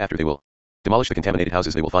explained that it is that after they will demolish the contaminated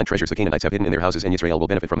houses they will find treasures the Canaanites have hidden in their houses, and Yisrael will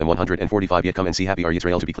benefit from them. 145 Yet come and see, happy are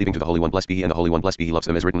Yisrael to be cleaving to the Holy One, blessed be he, and the Holy One, blessed be he, loves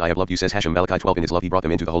them as written, I have loved you, says Hashem. Malachi 12 In his love he brought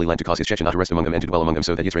them into the Holy Land to cause his Shechinah to rest among them and to dwell among them,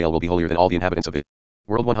 so that Yisrael will be holier than all the inhabitants of it.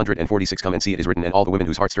 World 146 Come and see, it is written, and all the women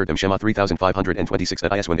whose heart stirred them. Shema 3526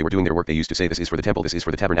 That is, when they were doing their work they used to say, this is for the temple, this is for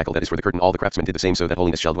the tabernacle, that is for the curtain. All the craftsmen did the same, so that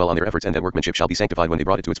holiness shall dwell on their efforts and that workmanship shall be sanctified. When they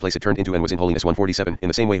brought it to its place it turned into and was in holiness. 147 In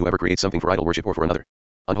the same way whoever creates something for idol worship or for another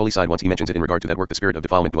unholy side, once he mentions it in regard to that work, the spirit of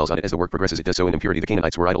defilement dwells on it. As the work progresses it does so in impurity. The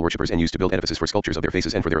Canaanites were idol worshippers and used to build edifices for sculptures of their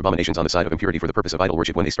faces and for their abominations on the side of impurity for the purpose of idol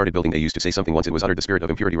worship. When they started building they used to say something. Once it was uttered the spirit of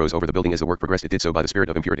impurity rose over the building. As the work progressed it did so by the spirit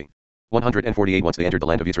of impurity. 148 Once they entered the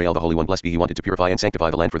land of Israel the Holy One, blessed be he, wanted to purify and sanctify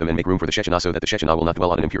the land for them and make room for the Shechinah, so that the Shechinah will not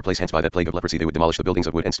dwell on an impure place. Hence by that plague of leprosy they would demolish the buildings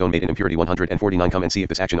of wood and stone made in impurity. 149 Come and see, if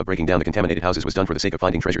this action of breaking down the contaminated houses was done for the sake of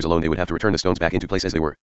finding treasures alone, they would have to return the stones back into place as they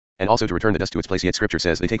were, and also to return the dust to its place. Yet scripture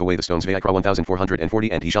says they take away the stones. Vayikra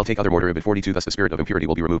 1440 And he shall take other mortar. 42 Thus the spirit of impurity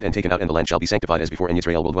will be removed and taken out, and the land shall be sanctified as before, and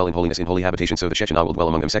Israel will dwell in holiness in holy habitation, so the Shechinah will dwell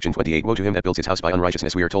among them. Section 28 Woe to him that builds his house by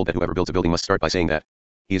unrighteousness. We are told that whoever builds a building must start by saying that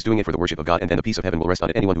he is doing it for the worship of God, and then the peace of heaven will rest on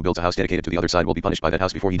it. Anyone who builds a house dedicated to the other side will be punished by that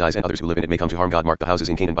house before he dies, and others who live in it may come to harm. God marked the houses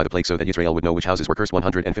in Canaan by the plague so that Israel would know which houses were cursed.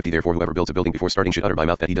 150 Therefore whoever builds a building before starting should utter by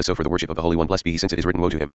mouth that he does so for the worship of the Holy One, blessed be he, since it is written, woe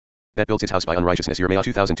to him that builds his house by unrighteousness. Yirmiah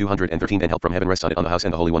 2213 And help from heaven rests on it, on the house,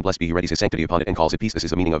 and the Holy One, blessed be he, readies his sanctity upon it and calls it peace. This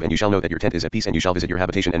is the meaning of, and you shall know that your tent is at peace, and you shall visit your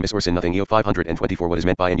habitation and miss or sin nothing. Eov 524 What is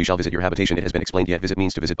meant by and you shall visit your habitation? It has been explained. Yet visit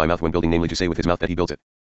means to visit by mouth when building, namely to say with his mouth that he builds it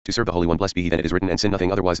to serve the Holy One, blessed be he, then it is written, and sin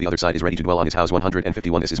nothing, otherwise the other side is ready to dwell on his house.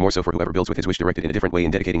 151 This is more so for whoever builds with his wish directed in a different way in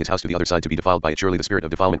dedicating his house to the other side to be defiled by it. Surely the spirit of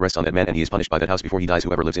defilement rests on that man, and he is punished by that house before he dies.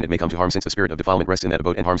 Whoever lives in it may come to harm, since the spirit of defilement rests in that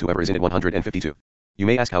abode and harms whoever is in it. 152 You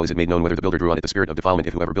may ask, how is it made known whether the builder drew on it the spirit of defilement?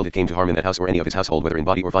 If whoever built it came to harm in that house or any of his household, whether in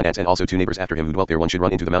body or finance, and also two neighbors after him who dwelt there, one should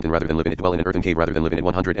run into the mountain rather than live in it, dwell in an earthen cave rather than live in it.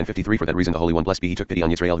 153 For that reason the Holy One, blessed be he, took pity on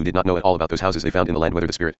Yisrael who did not know at all about those houses they found in the land, whether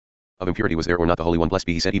the spirit of impurity was there or not. The Holy One, blessed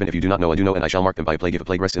be he, said, even if you do not know, I do know, and I shall mark them by a plague. If a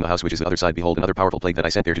plague rests in the house which is the other side, behold another powerful plague that I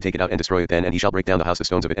sent there to take it out and destroy it. Then and he shall break down the house, the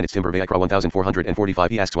stones of it and its timber. Vayikra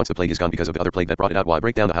 1445 He asks, once the plague is gone because of the other plague that brought it out, why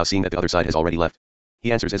break down the house, seeing that the other side has already left?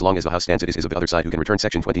 He answers, as long as the house stands it is of the other side who can return.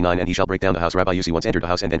 Section 29 And he shall break down the house. Rabbi Yossi once entered a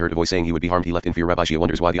house and then heard a voice saying he would be harmed. He left in fear. Rabbi Shia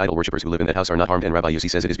wonders why the idol worshippers who live in that house are not harmed, and Rabbi Yossi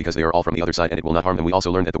says it is because they are all from the other side and it will not harm them. We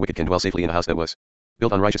also learn that the wicked can dwell safely in a house that was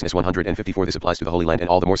built on righteousness. 154 This applies to the Holy Land, and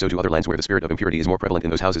all the more so to other lands where the spirit of impurity is more prevalent in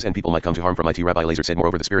those houses and people might come to harm from it. Rabbi Lazar said,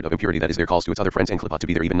 moreover the spirit of impurity that is there calls to its other friends and clip ought to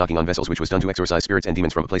be there, even knocking on vessels, which was done to exorcise spirits and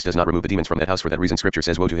demons from a place does not remove the demons from that house. For that reason scripture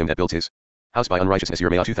says, woe to him that builds his house by unrighteousness.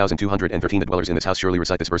 Yirmiah 2213 The dwellers in this house surely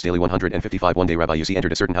recite this verse daily. 155 One day Rabbi Yossi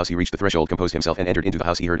entered a certain house. He reached the threshold, composed himself, and entered into the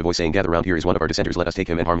house. He heard a voice saying, gather round, here is one of our dissenters, let us take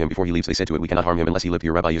him and harm him before he leaves. They said to it, we cannot harm him unless he live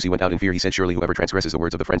here. Rabbi Yossi went out in fear. He said, surely whoever transgresses the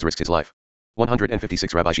words of the friends risks his life.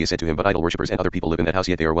 156 Rabbi Shia said to him, but idol worshippers and other people live in that house,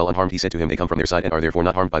 yet they are well unharmed. He said to him, they come from their side and are therefore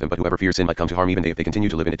not harmed by them, but whoever fears sin might come to harm. Even they, if they continue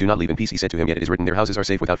to live in it, do not leave in peace. He said to him, yet it is written, their houses are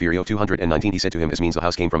safe without fear. Eov 219 He said to him, this means the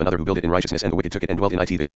house came from another who built it in righteousness, and the wicked took it and dwelt in it.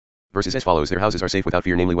 The verses as follows, their houses are safe without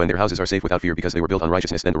fear, namely when their houses are safe without fear because they were built on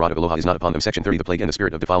righteousness, then the rod of Eloah is not upon them. Section 30 The plague and the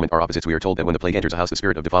spirit of defilement are opposites. We are told that when the plague enters a house the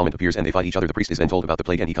spirit of defilement appears and they fight each other. The priest is then told about the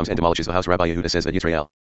plague and he comes and demolishes the house. Rabbi Yehuda says that Yisrael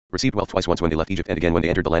received wealth twice, once when they left Egypt and again when they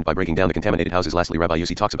entered the land by breaking down the contaminated houses. Lastly Rabbi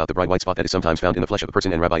Yossi talks about the bright white spot that is sometimes found in the flesh of a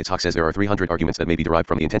person, and Rabbi Yitzhak says there are 300 arguments that may be derived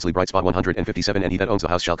from the intensely bright spot. 157 And he that owns the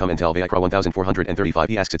house shall come and tell. Vayikra 1435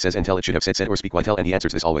 He asks, it says and tell, it should have said or speak, why tell? And he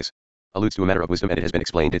answers, this always alludes to a matter of wisdom, and it has been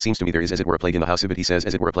explained. It seems to me there is as it were a plague in the house. Ibid he says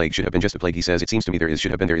as it were a plague should have been just a plague. He says it seems to me there is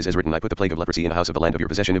should have been there is as written, I put the plague of leprosy in the house of the land of your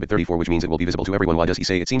possession. Ibid 34 which means it will be visible to everyone. Why does he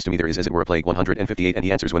say it seems to me there is as it were a plague? 158 And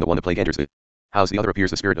he answers, when the one the plague enters the house the other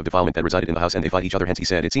appears the spirit of defilement that resided in the house, and they fight each other. Hence he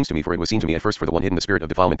said it seems to me, for it was seen to me at first, for the one hidden the spirit of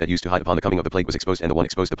defilement that used to hide upon the coming of the plague was exposed, and the one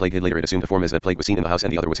exposed the plague hid later. It assumed the form as that plague was seen in the house,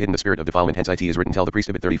 and the other was hidden the spirit of defilement. Hence it is written, tell the priest.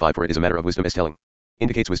 Ibid 35 For it is a matter of wisdom as telling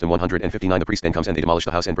Indicates wisdom 159. The priest then comes and they demolish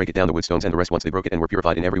the house and break it down the wood stones and the rest once they broke it and were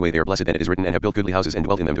purified in every way they are blessed and it is written and have built goodly houses and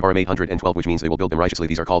dwelt in them. Devarim 812, which means they will build them righteously.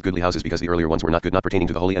 These are called goodly houses because the earlier ones were not good, not pertaining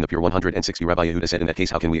to the holy and the pure. 160. Rabbi Yehuda said, in that case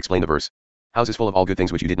how can we explain the verse? Houses full of all good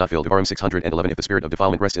things which you did not fill. Devarim 611. If the spirit of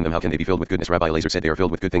defilement rests in them, how can they be filled with goodness? Rabbi Elazar said, they are filled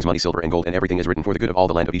with good things, money, silver and gold, and everything is written for the good of all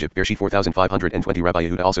the land of Egypt. Bereshit 4520. Rabbi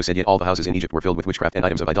Yehuda also said, yet all the houses in Egypt were filled with witchcraft and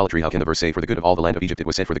items of idolatry. How can the verse say for the good of all the land of Egypt? It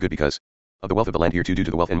was said for the good because of the wealth of the land. Here too due to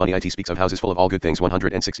the wealth and money. It speaks of houses full of all good things.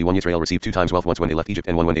 161. Yisrael received 2 times wealth, once when they left Egypt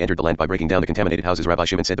and one when they entered the land by breaking down the contaminated houses. Rabbi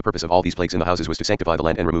Shimon said the purpose of all these plagues in the houses was to sanctify the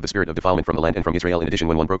land and remove the spirit of defilement from the land and from Israel. In addition,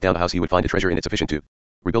 when one broke down a house he would find a treasure in it sufficient to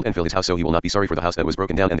rebuild and fill his house, so he will not be sorry for the house that was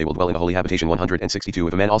broken down, and they will dwell in a holy habitation. 162.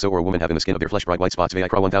 If a man also or a woman have in the skin of their flesh bright white spots.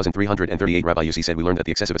 Vayikra 1338. Rabbi Yossi said, we learned that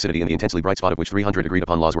the excessive acidity and the intensely bright spot of which 300 agreed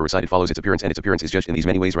upon laws were recited follows its appearance, and its appearance is judged in these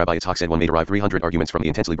many ways. Rabbi Yitzhak said, one may derive 300 arguments from the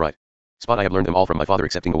intensely bright spot. I have learned them all from my father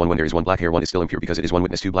excepting the one when there is one black hair. One is still impure because it is one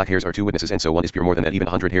witness. 2 black hairs are 2 witnesses, and so one is pure more than that. Even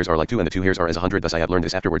 100 hairs are like 2, and the 2 hairs are as 100. Thus I have learned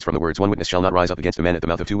this afterwards from the words, 1 witness shall not rise up against a man at the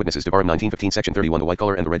mouth of 2 witnesses. Devarim 19:15. Section 31. The white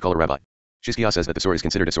color and the red color. Rabbi Shizkiah says that the sore is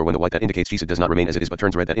considered a sore when the white that indicates chesed does not remain as it is but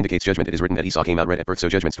turns red, that indicates judgment. It is written that Esau came out red at birth, so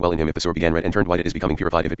judgments dwell in him. If the sore began red and turned white, it is becoming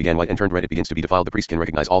purified. If it began white and turned red, it begins to be defiled. The priest can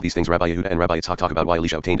recognize all these things. Rabbi Yehuda and Rabbi Yitzhak talk about why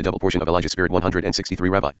Elisha obtained a double portion of Elijah's spirit. 163.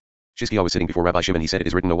 Rabbi Shizkiah was sitting before Rabbi Shimon. He said, it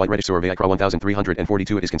is written, a white reddish sore. Vayikra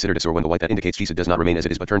 1342. It is considered a sore when the white that indicates chesed does not remain as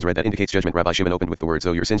it is but turns red, that indicates judgment. Rabbi Shimon opened with the words,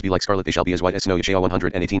 though your sins be like scarlet, they shall be as white as snow. Yeshayah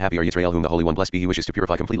 118. Happy are Yisrael whom the Holy One blessed be, he wishes to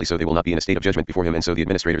purify completely, so they will not be in a state of judgment before him, and so the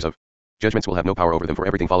administrators of judgments will have no power over them, for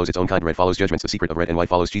everything follows its own kind. Red follows judgments, the secret of red, and white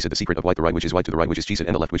follows chesed, the secret of white, the right which is white to the right which is chesed,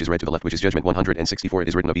 and the left which is red to the left which is judgment. 164. It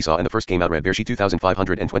is written of Esau, and the first came out red. Bereshit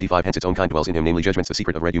 2525. Hence its own kind dwells in him, namely judgments, the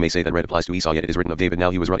secret of red. You may say that red applies to Esau, yet it is written of David,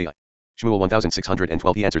 now he was ruddy. Shmuel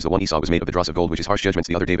 1612. He answers, the one Esau was made of the dross of gold, which is harsh judgments.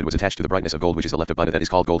 The other David was attached to the brightness of gold, which is the left of Bina, that is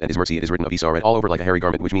called gold, and his mercy. It is written of Esau red all over like a hairy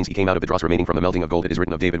garment, which means he came out of the dross remaining from the melting of gold. It is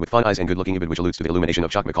written of David with fine eyes and good looking, Ibid, which alludes to the illumination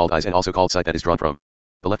of Chakma called eyes, and also called sight, that is drawn from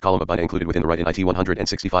the left column of Bina included within the right. In it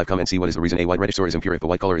 165. Come and see what is the reason a white reddish sore is impure. If the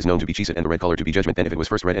white color is known to be chesed and the red color to be judgment, then if it was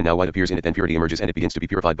first red and now white appears in it, then purity emerges and it begins to be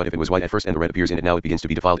purified. But if it was white at first and the red appears in it, now it begins to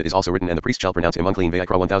be defiled. It is also written, and the priest shall pronounce him unclean.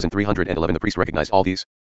 Vayikra 1311. The priest recognized all these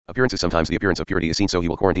appearances. Sometimes the appearance of purity is seen, so he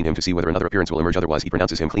will quarantine him to see whether another appearance will emerge, otherwise he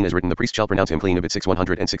pronounces him clean. As written, the priest shall pronounce him clean. Ibid 6.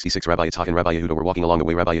 166. Rabbi Yitzhak and Rabbi Yehuda were walking along the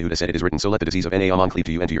way. Rabbi Yehuda said, it is written, so let the disease of Naaman cleave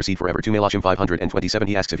to you and to your seed forever. 2 Melachim 527.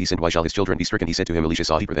 He asks, if he sinned, why shall his children be stricken? He said to him, Elisha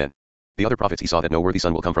saw deeper than the other prophets. He saw that no worthy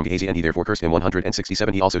son will come from Gehazi, and he therefore cursed him.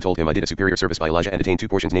 167. He also told him, I did a superior service by Elijah and attained 2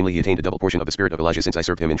 portions, namely he attained a double portion of the spirit of Elijah, since I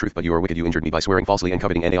served him in truth. But you are wicked, you injured me by swearing falsely and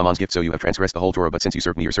coveting Naaman's gift, so you have transgressed the whole Torah. But since you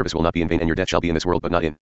served me, your service will not be in vain, and your debt shall be in this world but not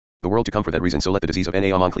in the world to come. For that reason, so let the disease of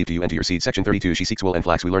Naaman cleave to you and to your seed. Section 32. She seeks wool and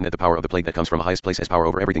flax. We learned that the power of the plague that comes from a highest place has power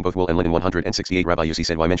over everything, both wool and linen. 168. Rabbi Yossi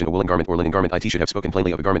said, why mention a woolen garment or linen garment? It should have spoken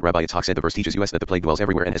plainly of a garment. Rabbi Yitzhak said, the verse teaches us that the plague dwells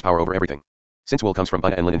everywhere and has power over everything. Since wool comes from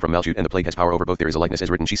Bina and linen from Malchut, and the plague has power over both, there is a likeness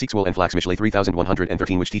as written, she seeks wool and flax. Mishlei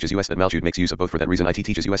 3113, which teaches us that Malchut makes use of both. For that reason it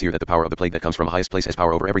teaches us here that the power of the plague that comes from a highest place has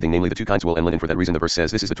power over everything, namely the 2 kinds, wool and linen. For that reason the verse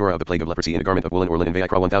says, this is the Torah of the plague of leprosy in a garment of woolen or linen.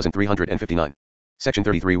 Vayikra 1359. Section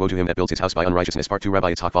 33. Woe to him that builds his house by unrighteousness. Part 2.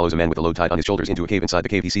 Rabbi Yitzhak follows a man with a load tied on his shoulders into a cave. Inside the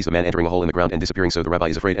cave he sees the man entering a hole in the ground and disappearing, so the rabbi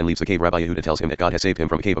is afraid and leaves the cave. Rabbi Yehuda tells him that God has saved him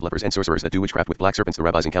from a cave of lepers and sorcerers that do witchcraft with black serpents. The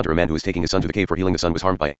rabbis encounter a man who is taking his son to the cave for healing. The son was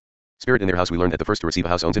harmed by a spirit in their house. We learned that the first to receive a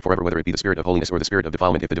house owns it forever, whether it be the spirit of holiness or the spirit of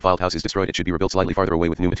defilement. If the defiled house is destroyed, it should be rebuilt slightly farther away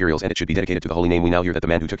with new materials, and it should be dedicated to the holy name. We now hear that the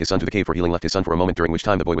man who took his son to the cave for healing left his son for a moment, during which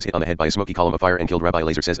time the boy was hit on the head by a smoky column of fire and killed. Rabbi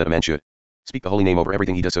Elazar says that a man should speak the holy name over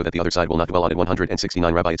everything he does, so that the other side will not dwell on it.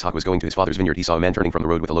 169. Rabbi Yitzhak was going to his father's vineyard. He saw a man turning from the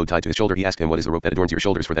road with a load tied to his shoulder. He asked him, what is the rope that adorns your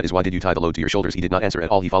shoulders? For that is, why did you tie the load to your shoulders? He did not answer at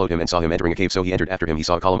all. He followed him and saw him entering a cave, so he entered after him. He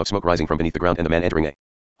saw a column of smoke rising from beneath the ground, and the man entering a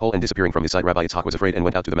hole and disappearing from his sight. Rabbi Yitzhak was afraid and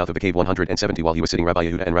went out to the mouth of the cave. 170. While he was sitting, Rabbi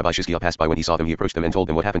Yehuda and Rabbi Shizkiah passed by. When he saw them, he approached them and told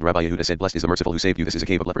them what happened. Rabbi Yehuda said, blessed is the merciful who saved you. This is a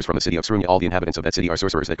cave of lepers from the city of Srunya. All the inhabitants of that city are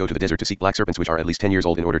sorcerers that go to the desert to seek black serpents which are at least 10 years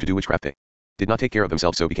old in order to do witchcraft. They did not take care of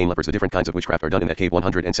themselves, so became lepers. The different kinds of witchcraft are done in that cave.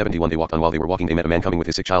 171. They walked on. While they were walking, they met a man coming with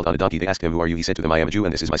his sick child on a donkey. They asked him, who are you? He said to them, I am a Jew,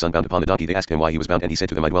 and this is my son bound upon the donkey. They asked him why he was bound, and he said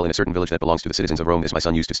to them, I dwell in a certain village that belongs to the citizens of Rome. This my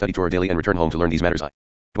son used to study Torah daily and return home to learn these matters. I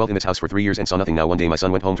dwelt in this house for 3 years and saw nothing. Now one day my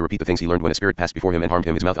son went home to repeat the things he learned, when a spirit passed before him and harmed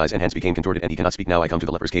him. His mouth, eyes, and hands became contorted, and he cannot speak. Now I come to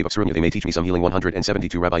the lepers' cave of Srunya. They may teach me some healing.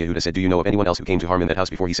 172. Rabbi Yehuda said, do you know of anyone else who came to harm in that house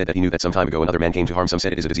before? He said that he knew that some time ago another man came to harm. Some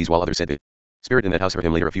said it is a disease, while others said the spirit in that house hurt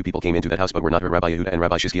him. Later a few people came into that house but were not hurt. Rabbi Yehuda and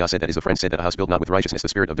Rabbi Shizkiah said, that is, the friend said that a house built not with righteousness, the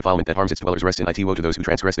spirit of defilement that harms its dwellers rest in it. Woe to those who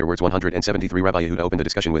transgress their words. 173. Rabbi Yehuda opened the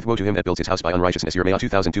discussion with, woe to him that builds his house by unrighteousness. Yeremiah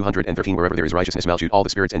 2213. Wherever there is righteousness, Malchut, all the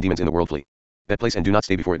spirits and demons in the world flee that place and do not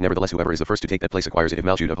stay before it. Nevertheless, whoever is the first to take that place acquires it. If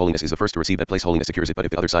Malchut of holiness is the first to receive that place, holiness secures it. But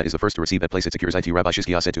if the other side is the first to receive that place, it secures it. Rabbi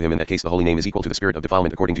Shizkiah said to him, in that case the holy name is equal to the spirit of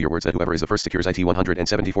defilement according to your words, that whoever is the first secures it.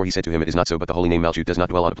 174. He said to him, it is not so, but the holy name Malchut does not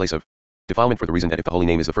dwell on a place of Defilement for the reason that if the holy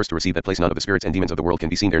name is the first to receive that place, none of the spirits and demons of the world can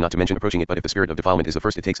be seen there, not to mention approaching it. But if the spirit of defilement is the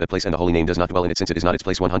first, it takes that place, and the holy name does not dwell in it, since it is not its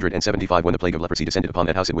place. 175 When the plague of leprosy descended upon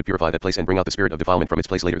that house, it would purify that place and bring out the spirit of defilement from its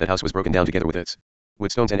place. Later that house was broken down together with its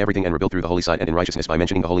wood, stones, and everything, and rebuilt through the holy side and in righteousness by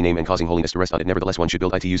mentioning the holy name and causing holiness to rest on it. Nevertheless, one should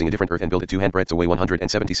build it using a different earth and build it 2 handbreadths away.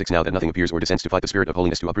 176 Now that nothing appears or descends to fight the spirit of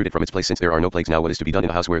holiness to uproot it from its place, since there are no plagues. Now what is to be done in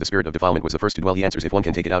a house where the spirit of defilement was the first to dwell? He answers, if one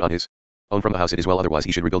can take it out on his own from the house, it is well. Otherwise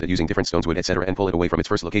he should rebuild it using different stones, wood, etc., and pull it away from its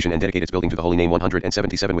first location and dedicate its building to the holy name.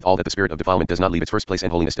 177 With all that, the spirit of defilement does not leave its first place,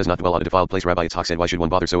 and holiness does not dwell on a defiled place. Rabbi Yitzhak said, why should one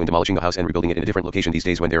bother so in demolishing the house and rebuilding it in a different location these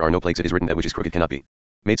days when there are no plagues? It is written that which is crooked cannot be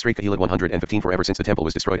made straight. Kahilot 115 For ever since the temple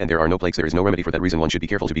was destroyed and there are no plagues, there is no remedy. For that reason one should be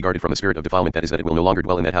careful to be guarded from the spirit of defilement, that is, that it will no longer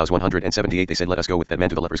dwell in that house. 178 They said, let us go with that man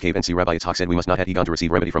to the leper's cave and see. Rabbi Yitzhak said, we must not. Had he gone to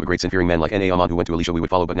receive remedy from a great sin-fearing man like Naaman who went to Elisha, we would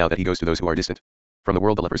follow, but now that he goes to those who are distant from the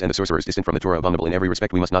world, the lepers and the sorcerers, distant from the Torah, abominable in every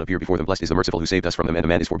respect, we must not appear before them. Blessed is the merciful who saved us from them, and a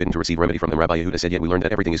man is forbidden to receive remedy from them. Rabbi Yehuda said, yet we learned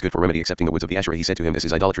that everything is good for remedy excepting the woods of the Asherah. He said to him, this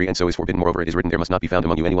is idolatry, and so is forbidden. Moreover, it is written, there must not be found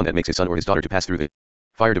among you anyone that makes his son or his daughter to pass through the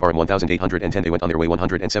fire. Devarim 1810 They went on their way.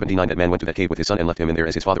 179 That man went to that cave with his son and left him in there.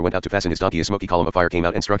 As his father went out to fasten his donkey, a smoky column of fire came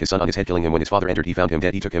out and struck his son on his head, killing him. When his father entered, he found him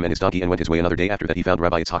dead. He took him and his donkey and went his way. Another day after that he found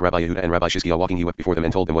Rabbi Yitzhak, Rabbi Yehuda, and Rabbi Shizkiah walking. He wept before them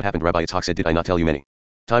and told them what happened. Rabbi Yitzhak said, did I not tell you many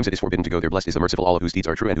times it is forbidden to go there? Blessed is the merciful, all of whose deeds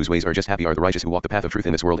are true and whose ways are just. Happy are the righteous who walk the path of truth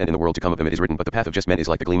in this world and in the world to come. Of them it is written, but the path of just men is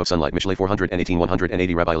like the gleam of sunlight. Mishlei 418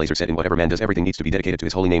 180 Rabbi Lazar said, in whatever man does, everything needs to be dedicated to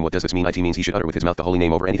his holy name. What does this mean? It means he should utter with his mouth the holy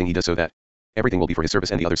name over anything he does, so that everything will be for his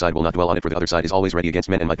service and the other side will not dwell on it, for the other side is always ready against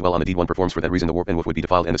men and might dwell on the deed one performs. For that reason the warp and woof would be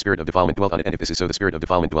defiled and the spirit of defilement dwelt on it, and if this is so, the spirit of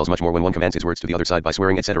defilement dwells much more when one commands his words to the other side by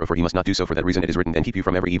swearing, etc., for he must not do so. For that reason it is written, and keep you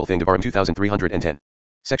from every evil thing. Devarim 2310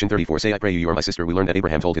 Section 34 Say, I pray you are my sister. We learned that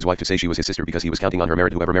Abraham told his wife to say she was his sister because he was counting on her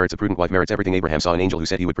merit. Whoever merits a prudent wife merits everything. Abraham saw an angel who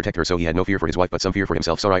said he would protect her, so he had no fear for his wife but some fear for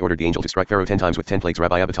himself. Sarai ordered the angel to strike Pharaoh 10 times with 10 plagues.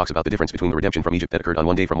 Rabbi Abba talks about the difference between the redemption from Egypt that occurred on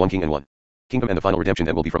one day from one king and one kingdom, and the final redemption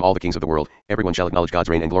that will be from all the kings of the world. Everyone shall acknowledge God's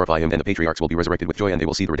reign and glorify him, and the patriarchs will be resurrected with joy, and they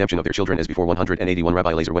will see the redemption of their children as before. 181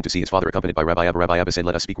 Rabbi Lazar went to see his father accompanied by Rabbi Abba. Rabbi Abba said,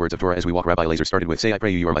 let us speak words of Torah as we walk. Rabbi Lazar started with, say, I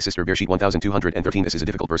pray you are my sister. Bereshit 1213 This is a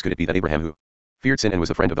difficult verse. Could it be that Abraham, who feared sin and was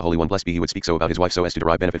a friend of the Holy One, blessed be he, would speak so about his wife so as to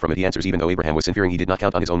derive benefit from it? He answers, even though Abraham was sin-fearing, he did not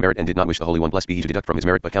count on his own merit and did not wish the Holy One, blessed be he, to deduct from his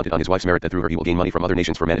merit, but counted on his wife's merit, that through her he will gain money from other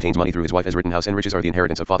nations. For man attains money through his wife, as written, house and riches are the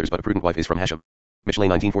inheritance of fathers, but a prudent wife is from Hashem. Mishlei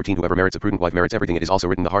 1914 Whoever merits a prudent wife merits everything. It is also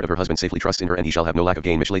written, the heart of her husband safely trusts in her, and he shall have no lack of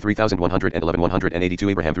gain. Mishlei 3111 182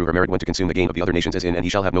 Abraham through her merit went to consume the gain of the other nations as in, and he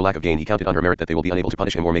shall have no lack of gain. He counted on her merit that they will be unable to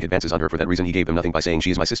punish him or make advances on her. For that reason he gave them nothing by saying,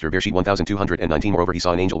 she is my sister. Bereshit 1219 Moreover he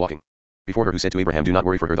saw an angel walking before her who said to Abraham, do not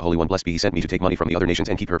worry for her, the Holy One, blessed be he, sent me to take money from the other nations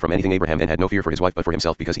and keep her from anything. Abraham then had no fear for his wife but for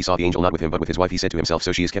himself, because he saw the angel not with him but with his wife. He said to himself,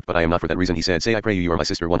 so she is kept, but I am not. For that reason he said, say, I pray you, you are my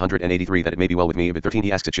sister. 183 That it may be well with me. Ibid 13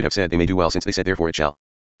 He asks, it should have said, they may do well, since they said, therefore it shall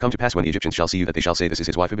come to pass when the Egyptians shall see you that they shall say, this is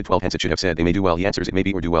his wife. Ibid 12 Hence it should have said, they may do well. He answers, it may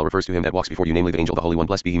be or do well refers to him that walks before you, namely the angel, the Holy One,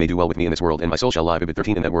 blessed be he, may do well with me in this world, and my soul shall live. Ibid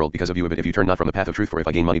 13 In that world because of you. Ibid if you turn not from the path of truth, for if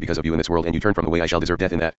I gain money because of you in this world and you turn from the way, I shall deserve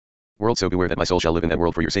death in that world. So beware that my soul shall live in that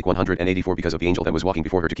world for your sake. 184 Because of the angel that was walking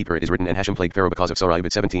before her to keep her, it is written, and Hashem plagued Pharaoh because of Sarai.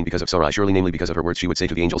 Ibid 17 Because of Sarai, surely namely because of her words she would say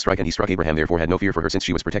to the angel, strike, and he struck. Abraham therefore had no fear for her since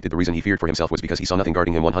she was protected. The reason he feared for himself was because he saw nothing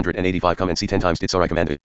guarding him. 185 Come and see 10 times did Sarai command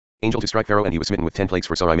the angel to strike Pharaoh, and he was smitten with 10 plagues.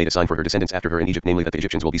 For Sarai made a sign for her descendants after her in Egypt, namely that the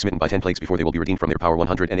Egyptians will be smitten by 10 plagues before they will be redeemed from their power.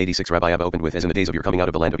 186 Rabbi Abba opened with, as in the days of your coming out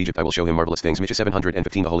of the land of Egypt I will show him marvelous things. Mishnah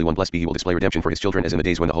 715 The Holy One, blessed be he, will display redemption for his children, as in the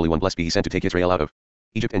days when the Holy One, blessed be he, sent to take Israel out of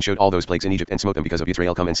Egypt and showed all those plagues in Egypt and smote them because of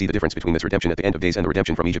Israel. Come and see the difference between this redemption at the end of days and the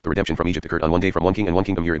redemption from Egypt. The redemption from Egypt occurred on one day from one king and one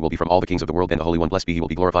kingdom. Here it will be from all the kings of the world, and the Holy One, blessed be he, will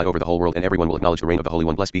be glorified over the whole world, and everyone will acknowledge the reign of the Holy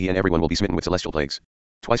One, blessed be he, and everyone will be smitten with celestial plagues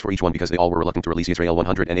twice for each one, because they all were reluctant to release Israel.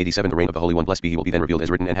 187 The reign of the Holy One, blessed be he, will be then revealed,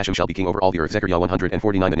 as written, and Hashem shall be king over all the earth. Zechariah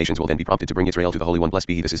 149 The nations will then be prompted to bring Israel to the Holy One, blessed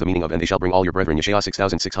be he. This is the meaning of, and they shall bring all your brethren. Yeshayah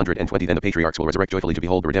 6620 Then the patriarchs will resurrect joyfully to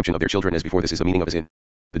behold the redemption of their children as before. This is the meaning of, as in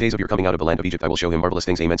the days of your coming out of the land of Egypt I will show him marvelous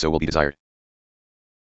things. Amen. So will be desired